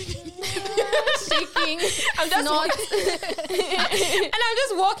shaking. I'm just not, and I'm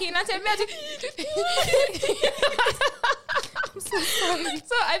just walking. I said, I'm so sorry.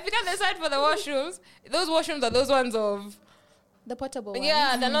 So I began to decide for the washrooms. Those washrooms are those ones of the portable ones.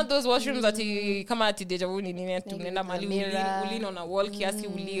 Yeah, they're not those washrooms that you come out deja vu nini tunaenda mali ulin on a wall kiasi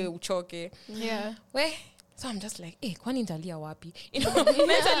ulie uchoke. Yeah. Where So I'm just like, hey, kwani nitalia wapi?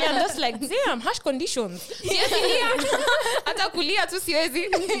 Mentally I'm just like, damn, harsh conditions. Ata kulia tu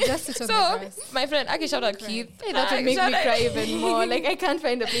siwezi. So my friend, Aki shout out Keith. Hey, that would make me cry even more. Like I can't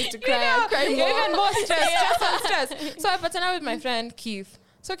find a place to cry. I'll cry more. Even more stress. So I partnered with my friend Keith.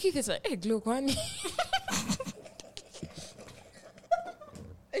 So Keith is like, hey, Glow kwani.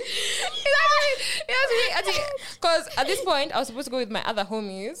 Because at this point I was supposed to go with my other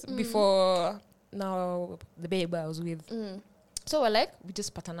homies before now the babe I was with. So we're like, we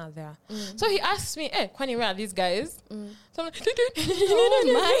just partner there. So he asks me, hey, kwani where are these guys? So I'm like, oh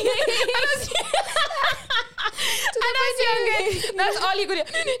my. That's all he could do.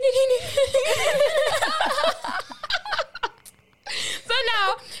 So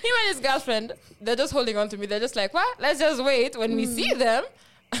now him and his girlfriend, they're just holding on to me. They're just like, what? Let's just wait. When we see them,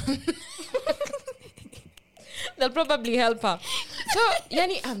 they'll probably help her. So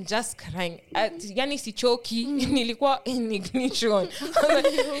yani I'm just crying. Yani sichoki, nilikuwa in ignition.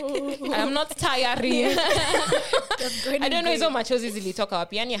 I'm not tiring. I don't know hizo machozi zilitoka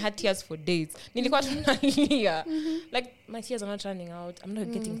wapi. Yani I had tears for days. Nilikuwa tunalia. Like my tears are not running out. I'm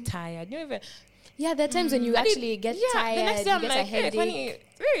not getting tired. You know, even yeah, there are times when you actually get tired. The next day I'm like, hey, funny,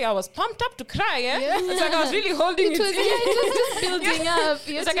 really, I was pumped up to cry. It's like I was really holding it. It was just building up.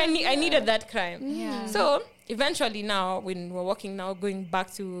 It's like I needed that cry. Yeah. So eventually now, when we're walking now, going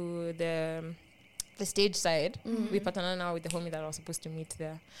back to the stage side, we partner now with the homie that I was supposed to meet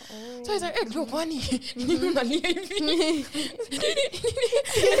there. So he's like, hey, Glow, kwani?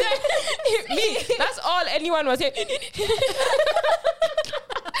 Me, that's all anyone was saying.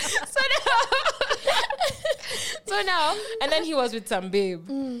 So now, and then he was with some babe.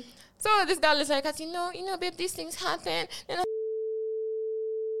 So this girl is like, you know, babe, these things happen. And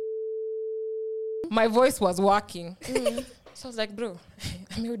my voice was working. So I was like, bro,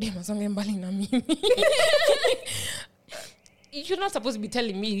 you're not supposed to be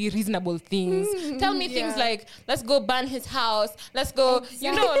telling me reasonable things. Tell me things like, let's go burn his house. Let's go,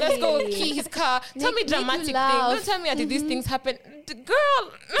 let's go key his car. Tell me dramatic things. Don't tell me that these things happen.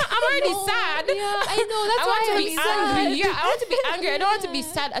 Girl, I'm already sad. Yeah, I know. That's I why want to be angry. sad. Yeah, I want to be angry. I don't want to be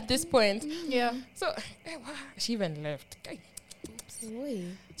sad at this point. Yeah. So, she even left. Wait.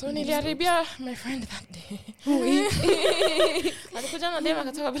 So niliharibia my friend that day. Alikuja na dema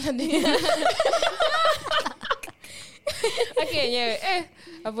katoka bila dema. Okay,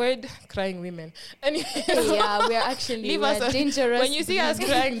 avoid crying women. Anyway, yeah, we're actually dangerous. When you see us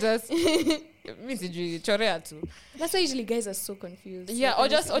crying, just chorea tu. That's why usually guys are so confused. Yeah, or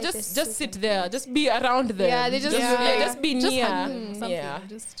just sit there, just be around them. Yeah, they just be near.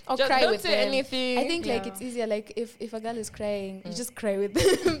 Or cry don't with say them. anything. I think like it's easier. Like if a girl is crying, you just cry with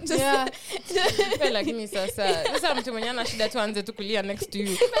them. Like me sasa mtu mwenye ana shida tu anze tu kulia next to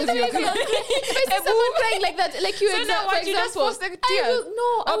you. Someone crying like that, like you. So now what, you just force the tears?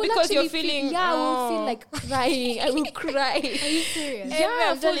 Because you're feeling. I will feel like crying. I will cry. Are you serious?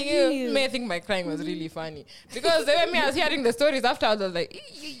 Yeah, I'm telling you. May I think my crying was really funny because the way I was hearing the stories after, I was like,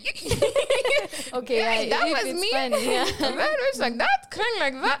 okay, that was me. Funny, yeah. Man, it's like that, crying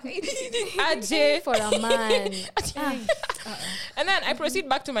like that. Ajay for a man. And then I proceed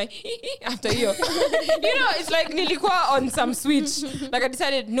back to my after you. It's like nilikuwa on some switch. Like I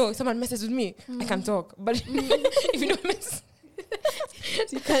decided, no, someone messes with me, I can talk. But if you don't mess,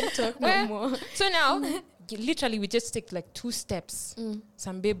 you can't talk no more. So now, literally, we just take like 2 steps.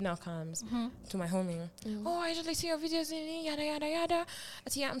 Some babe now comes to my homie. Oh, I usually see your videos in yada yada yada. I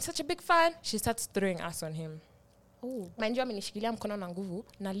say, yeah, I'm such a big fan. She starts throwing ass on him. Oh, mind you, amenishikilia mkono na nguvu,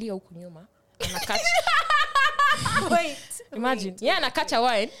 nalia huku nyuma. Anakatch. Wait. Imagine. Yeah, anakacha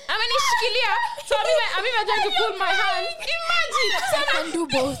wine. Amenishikilia. So I'm even trying to pull my hand. Imagine. I can do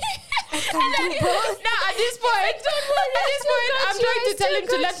both. Now at this point, I'm trying to tell him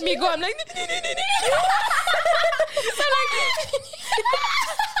to let me go. I'm like,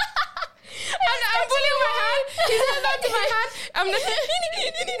 I'm pulling my hand. He's held on to my hand. I'm like,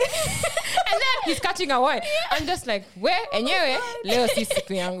 and then he's catching a wine. I'm just like, where? Enyewe, leo si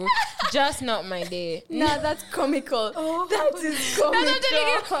siku yangu. Just not my day. No, that's comical. That is comical.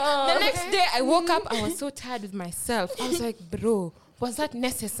 The next day, I woke up. I was so tired with myself. I was like, bro, was that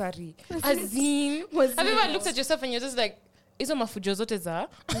necessary? Have you ever looked at yourself and you're just like, izo mafujo zote za?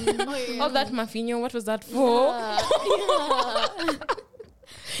 All that mafinyo, what was that for?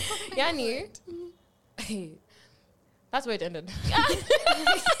 Yani, that's where it ended. That's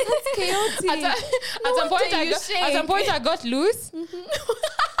chaotic. At some point, I got loose.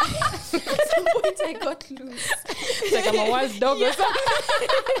 It's like I'm a wild dog or something.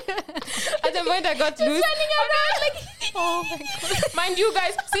 At some point, I got loose. Running around like, oh my God. Mind you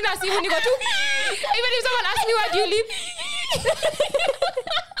guys, sina simu niko tu. Even if someone asks me where do you live,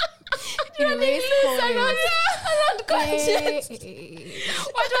 around Konshens.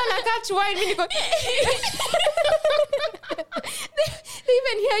 What when I catch wine? When you go, They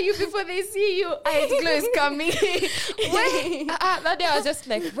even hear you before they see you. Eyes glow is coming. that day I was just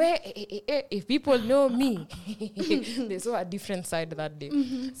like, where? If people know me, they saw a different side that day.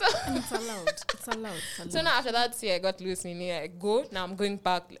 So It's allowed. So now after that, I got loose. I go. Now I'm going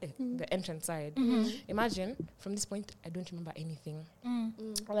back the entrance side. Imagine from this point, I don't remember anything.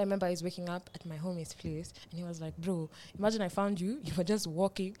 All I remember is waking up at my homie's place, and he was like, "Bro, imagine I found you. You were just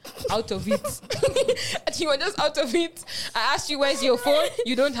walking out of it. And you were just out of it. I asked you, where's your phone?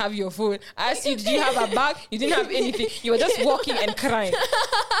 You don't have your phone. I asked you, did you have a bag? You didn't have anything. You were just walking and crying."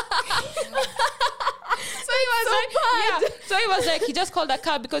 So he was like, he just called a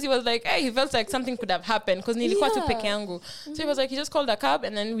cab because he was like, hey, he felt like something could have happened because nilikuwa tu peke yangu. So he was like, he just called a cab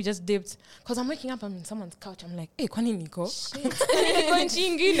and then we just dipped. Because I'm waking up, I'm in someone's couch. I'm like, hey, kwani niko? Niko nchi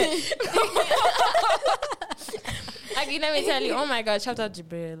ingine. Like, let me tell you, oh my God, shout out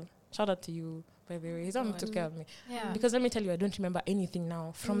Jibril. Shout out to you, by the way. He's the one who took care of me. Yeah. Because let me tell you, I don't remember anything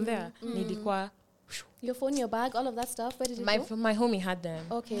now. From there, nilikuwa... Your phone, your bag, all of that stuff. Where did it go? My homie had them.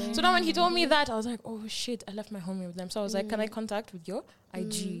 Okay. So now when he told me that, I was like, oh shit, I left my homie with them. So I was like, can I contact with your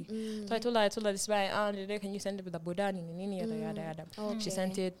IG? So I told her this is why can you send it with the bodani yada yada yada. Okay. She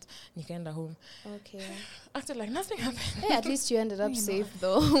sent it, nikaenda home. Okay. After like nothing happened. Hey, at least you ended up safe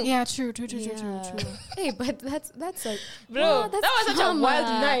though. Yeah, true. Hey, but that's like bro, that's that was such a wild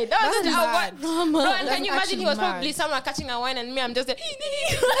night. That was such a wild drama. Bro, and can you imagine he was mad. probably somewhere catching a wine and me, I'm just like, He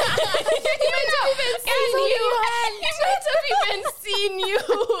might have even seen you.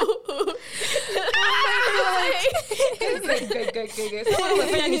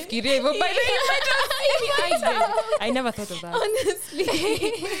 I never thought of that. Honestly.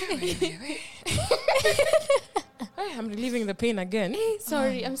 I'm relieving the pain again.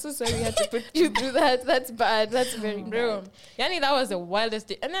 Sorry, I'm so sorry I had to put you through that. That's bad. That's very Bro, bad. Yani, that was the wildest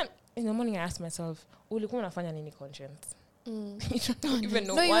day. And then in the morning I asked myself, ulikuwa unafanya nini Konshens? You don't even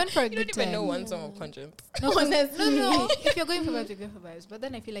know. No, you went for a you good don't even time. know one song of Konshens. Honestly. No. If you're going for vibes, you go for vibes. But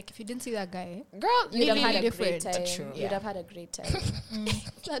then I feel like if you didn't see that guy, Girl, You'd have had a different. great time. True. You'd have had a great time.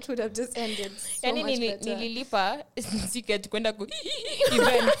 That would have just ended so Yani much better. nililipa ticket kwenda ku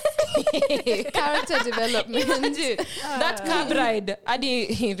event. Character development. That cab ride, I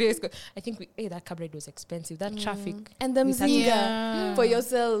think that cab ride was expensive. That traffic. And the We sat- mzinga for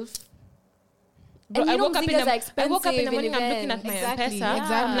yourself. Bro, And I you know woke up in mzingas are the expensive morning, I'm looking events. at my Exactly, M-Pesa.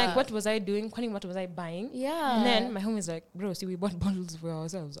 exactly. I'm like, what was I doing? What was I buying? Yeah. And then my home is like, bro, see, we bought bottles for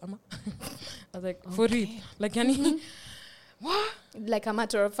ourselves. I was like, for real? Like, Yani, what? Like a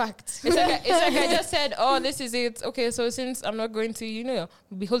matter of fact. It's like I just said, oh, this is it. Okay, so since I'm not going to,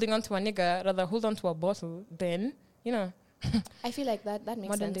 be holding on to a nigga, rather hold on to a bottle, then, I feel like that makes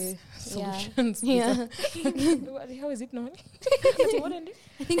modern sense. day solutions. Yeah. How is it now? Modern day?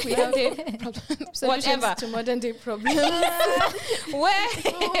 I think we have Whatever. whatever to modern day problems. Where?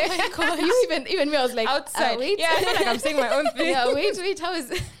 Oh my God. Even me, I was like, Outside. wait. Yeah, I feel like I'm saying my own thing. Yeah, wait, how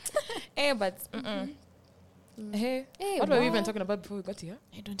is it? Hey, but hey, what were we even talking about before we got here?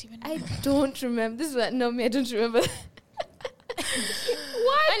 I don't even know. I don't remember. This is what, no, me, I don't remember.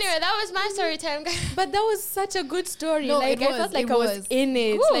 What? Anyway, that was my story time, guys. But that was such a good story. No, like, it I felt was, like it I was was. in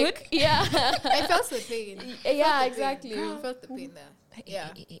it. Good. Like, yeah. I felt the pain. Yeah, exactly. I felt the pain there. Yeah.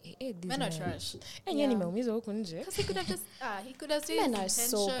 Men are trash. Yeah. Because he could have just, he could have said Men his are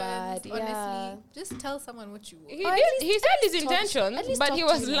so intentions, bad, yeah. Honestly, just tell someone what you want. He Or at did. least- He said his at least intentions, but talk he to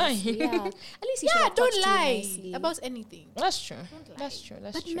was you lying. nicely, yeah. At least he should Yeah, have don't talked to you lie nicely. about anything. That's true. lie. That's true.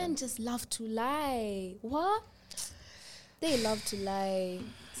 That's But true. men just love to lie. What? They love to lie.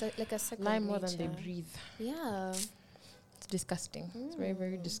 It's like a second lie more than nature. they breathe. Yeah. It's disgusting. It's very,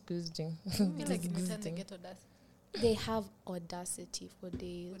 very disgusting. I feel like in return they get audacity. They have audacity for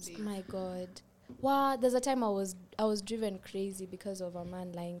days. For days. My God. Wow, there's a time I was driven crazy because of a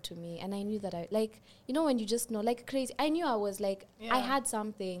man lying to me, and I knew that when you just know, like crazy. I knew I was like, I had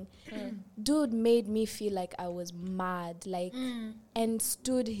something. Dude made me feel like I was mad, like, and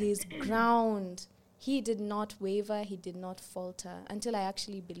stood his ground. He did not waver. He did not falter until I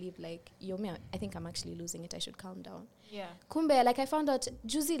actually believed, like, I think I'm actually losing it. I should calm down. Yeah. Kumbe, like I found out,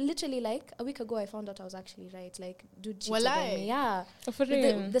 Juicy, literally like a week ago, I found out I was actually right. Like, dude cheated on me. Yeah. For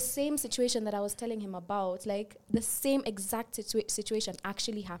real. The same situation that I was telling him about, like the same exact situation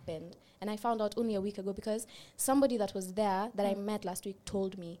actually happened. And I found out only a week ago because somebody that was there that I met last week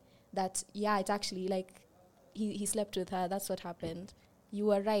told me that, yeah, it's actually like he slept with her. That's what happened. You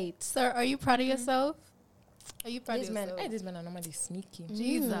were right. Sir, are you proud of yourself? Are you proud These of men, yourself? these men are normally sneaky.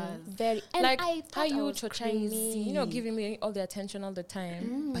 Jesus. Very. And Like, I how thought I you was crazy, crazy. giving me all the attention all the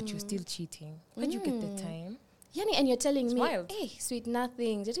time, but you're still cheating. Where'd you get the time? Yani, and you're telling It's me, wild. hey, sweet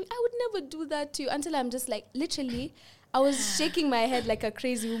nothing. I would never do that to you until I'm just like, literally, I was shaking my head like a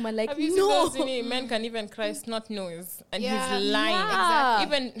crazy woman. Like, Have you no. seen those men can even cry snot nose and Yeah. he's lying. Yeah.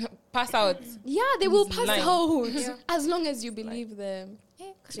 Even pass out. Yeah, they will He's pass lying. out Yeah. as long as you believe them. Yeah,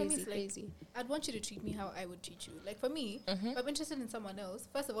 'cause for me, Crazy, it's like, crazy. I'd want you to treat me how I would treat you. Like for me, if I'm interested in someone else,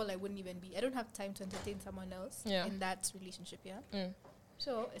 first of all, I wouldn't even be. I don't have time to entertain someone else in that relationship. Yeah.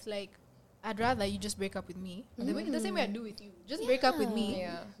 So it's like I'd rather you just break up with me. The same way I do with you. Just break up with me.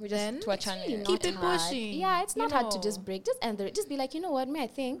 Yeah, we just Then to a channel. Really keep not it hard. pushing. Yeah, it's you not hard to know. just break. Just end it. Just be like, you know what? May I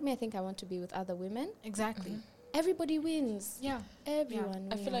think I want to be with other women. Exactly. Everybody wins. Yeah. Everyone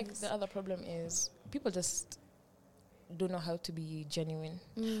I wins. feel like the other problem is people just don't know how to be genuine.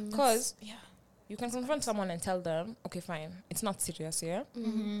 Because you can confront someone and tell them, okay, fine, it's not serious, yeah?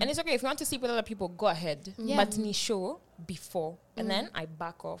 And it's okay, if you want to sleep with other people, go ahead. Yeah. But ni show before. And then I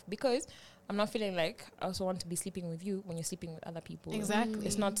back off. Because I'm not feeling like I also want to be sleeping with you when you're sleeping with other people. Exactly.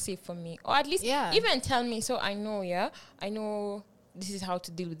 It's not safe for me. Or at least even tell me so I know, I know this is how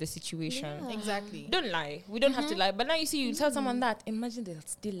to deal with the situation. Yeah. Exactly. Don't lie. We don't have to lie. But now you see, you tell someone that. Imagine they'll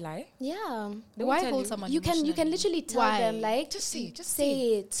still lie. Yeah. They Why won't tell hold you. someone? You can emotionally? literally tell Why? them like Just say it. Just say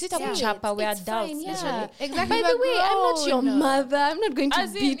it. Sit up say with it. Chapa. We're It's adults. fine, yeah. Literally. Exactly. By the way, I'm not your grown. mother. I'm not going to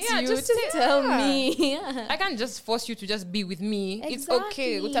As in, beat yeah, you. just Just say- tell yeah. me. Yeah. I can't just force you to just be with me. It's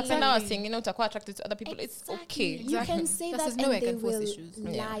okay. Exactly. Utapenda was saying, utakuwa attracted to other people. It's okay. You can say Plus, that there's no way I and they can force will issues.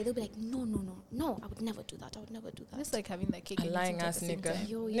 lie. Yeah. They'll be like, no, I would never do that. I would never do that. It's like having that cake A and lying eating it at ass the same nigga. time.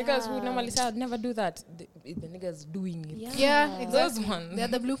 Yo, Niggas who yeah. normally say, I'd never do that. The niggas doing it. Yeah, Exactly. Those exactly. ones. They're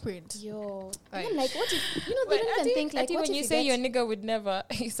the blueprint. Yo. Right. And then, like, what if, they But don't even think, like, what when if you you say get- your nigga would never,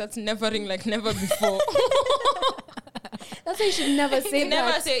 he starts nevering like never before. That's why you should never say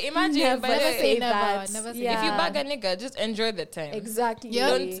Never that. say, imagine, Never by the way, say never, that. never say Yeah. if you bag a nigga, just enjoy the time. Exactly.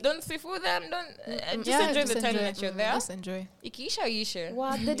 Yeah. Don't see for them. Just Yeah, enjoy just the time enjoy. that you're there. Just enjoy. Ikiisha uishe.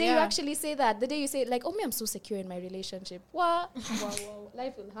 Wow, the day you Yeah. actually say that, the day you say, like, oh, me, I'm so secure in my relationship. Wow.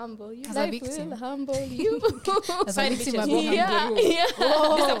 Life will humble you. As a Life victim. will humble you. As Side a victim, I bitches go walk into yeah, the room. yeah.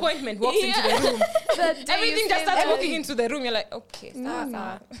 Disappointment walks into the room. The day Everything you just say starts that. walking into the room. You're like, okay,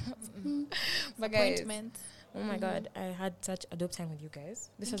 But guys, Appointment. oh my god, I had such a dope time with you guys.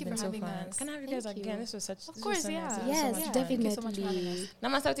 This Thank has you been for so having fun. us. Can I have you guys Thank again? you. This was such. Of this course, was so yeah. nice. This was Yes, so much fun. Thank you so much for having definitely. us.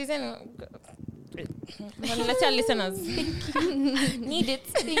 Namaste zenu. Let's tell listeners. Need it.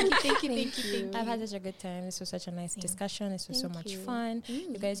 Thank you. I've had such a good time. This was such a nice discussion. This was so Thank much you. fun.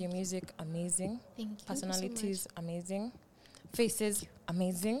 You guys, your music amazing. Thank you. Personalities amazing. Faces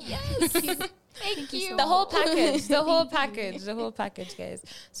amazing. Thank you. The whole package, the whole package, guys.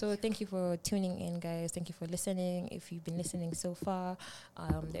 So thank you for tuning in, guys. Thank you for listening. If you've been listening so far,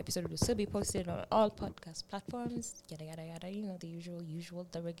 the episode will still be posted on all podcast platforms. Yada yada yada. You know the usual,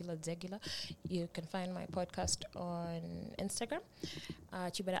 the regular. You can find my podcast on Instagram.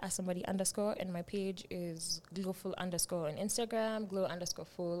 You better ask somebody _ and my page is glowful _ on Instagram, glow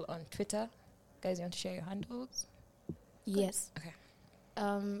 _ on Twitter. Guys, you want to share your handles? Yes. Okay.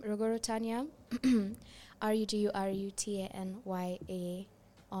 Ruguru Tanya, RUGURUTANYA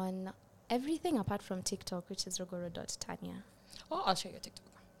on everything apart from TikTok, which is ruguru.tanya. Oh, I'll share your TikTok.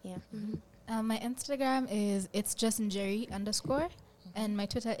 Yeah. My Instagram is it's just Njeri _ and my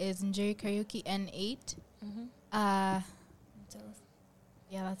Twitter is Njeri Karaoke N8.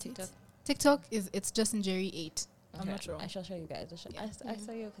 Yeah, that's TikTok. it. TikTok is it's just Njeri 8. I'm Okay. not sure. I shall show you guys. I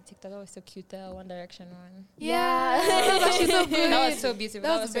saw you on TikTok. That was so cute. The One Direction one. Yeah. That was actually so good. That was so beautiful.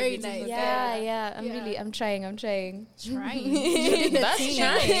 That was so very beautiful. nice. Yeah. Yeah. I'm trying. Trying. That's trying.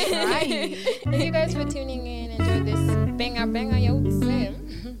 Trying. Thank you guys for tuning in. Enjoy this banger, yo. Same.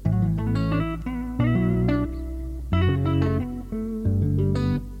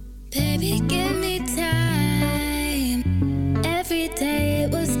 Baby, give me time. Every day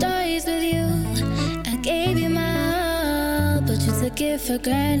it was stories with you. I gave you my all, but you took it for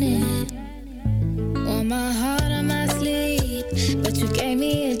granted. Want my heart on my sleeve, but you gave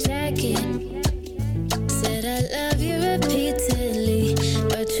me a jacket. Said I love you repeatedly,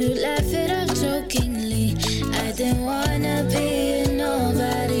 but you laugh it off jokingly. I didn't wanna be a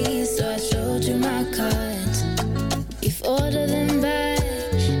nobody, so I showed you my cards. You've ordered them back.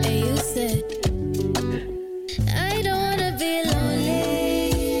 You said, I don't wanna be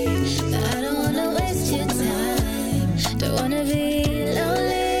lonely, but I don't wanna waste your time. Don't wanna be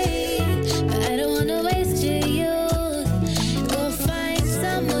lonely, but I don't wanna waste your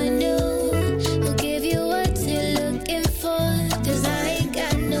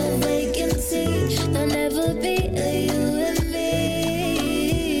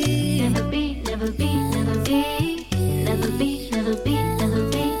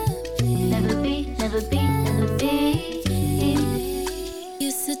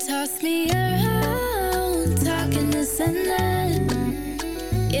Boss me around, talking this and that.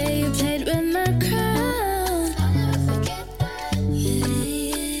 Yeah, you played with my crown. I'll never forget that.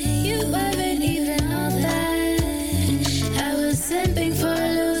 You weren't even know that I was simping for a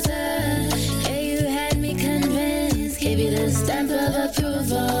loser. Yeah, you had me convinced, gave you the stamp of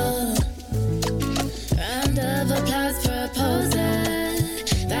approval. Round of applause for a poser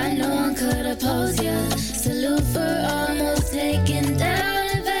that no one could oppose ya. Salute for almost taking down.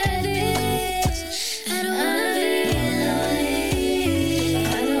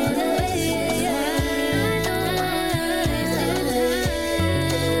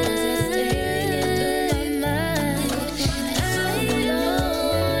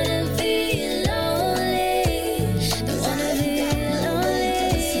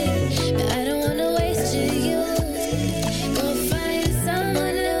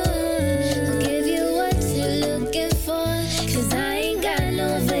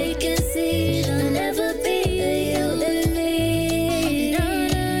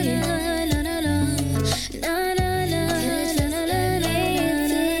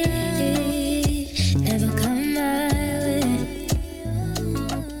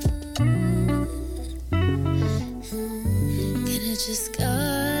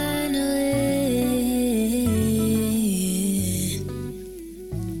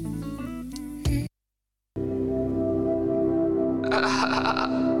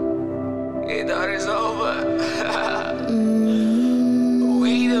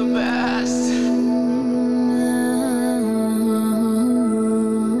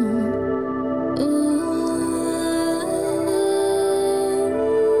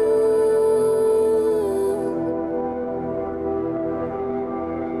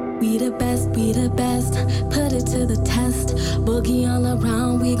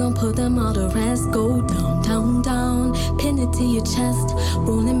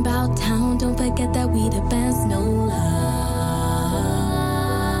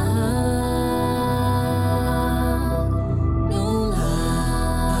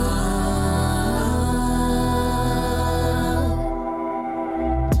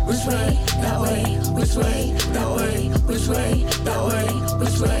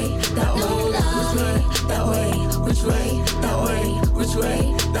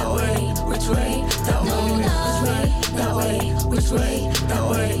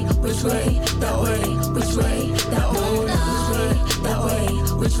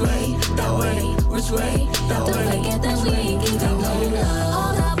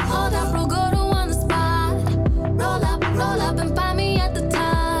 Hold up, Ruguru on the spot. Roll up and find me at the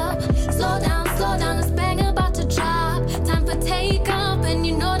top. Slow down, this bang about to drop. Time for take off, and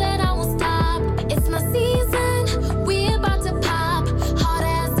you know that I won't stop. It's my season, we about to pop. Hard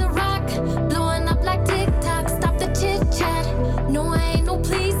as a rock, blowing up like TikTok. Stop the chit chat. No, I ain't no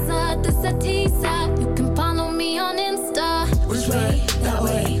pleaser. This a teaser. You can follow me on Insta. Which way? That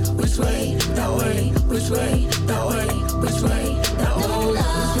way. Which way? That way. Which way? That way. Which way? That way.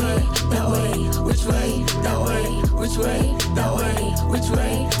 Which way? That way. Which way? That way. Which way? That way. Which way? That way. Which way? That way. Which way? That way. Which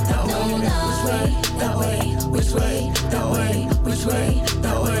way? That way. Which way? That way. Which way?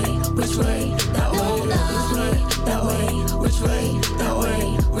 That way. Which way? That way. Which way? That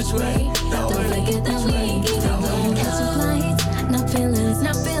way. Don't forget that we ain't giving no catching flights, not feelings.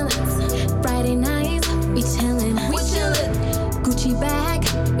 Friday nights, we chillin'. Gucci bag,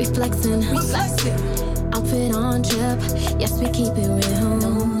 we flexin'. Outfit on drip, yes we keep it real.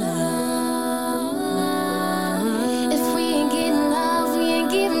 If we ain't getting love, we ain't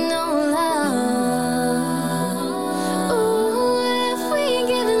giving no love. Ooh, if we ain't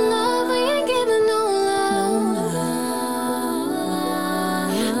giving love, we ain't giving no love.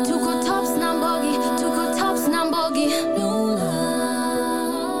 Tuko tops nambogi, no love.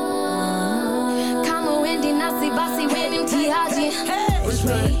 Kama wendi nasi basi weni mtiaji. Which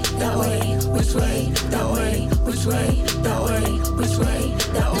way? That way. Which way? That way. Which way? That way. Which way?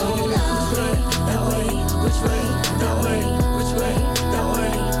 That way. Which way? That way. Which way? That way. Which way? That way.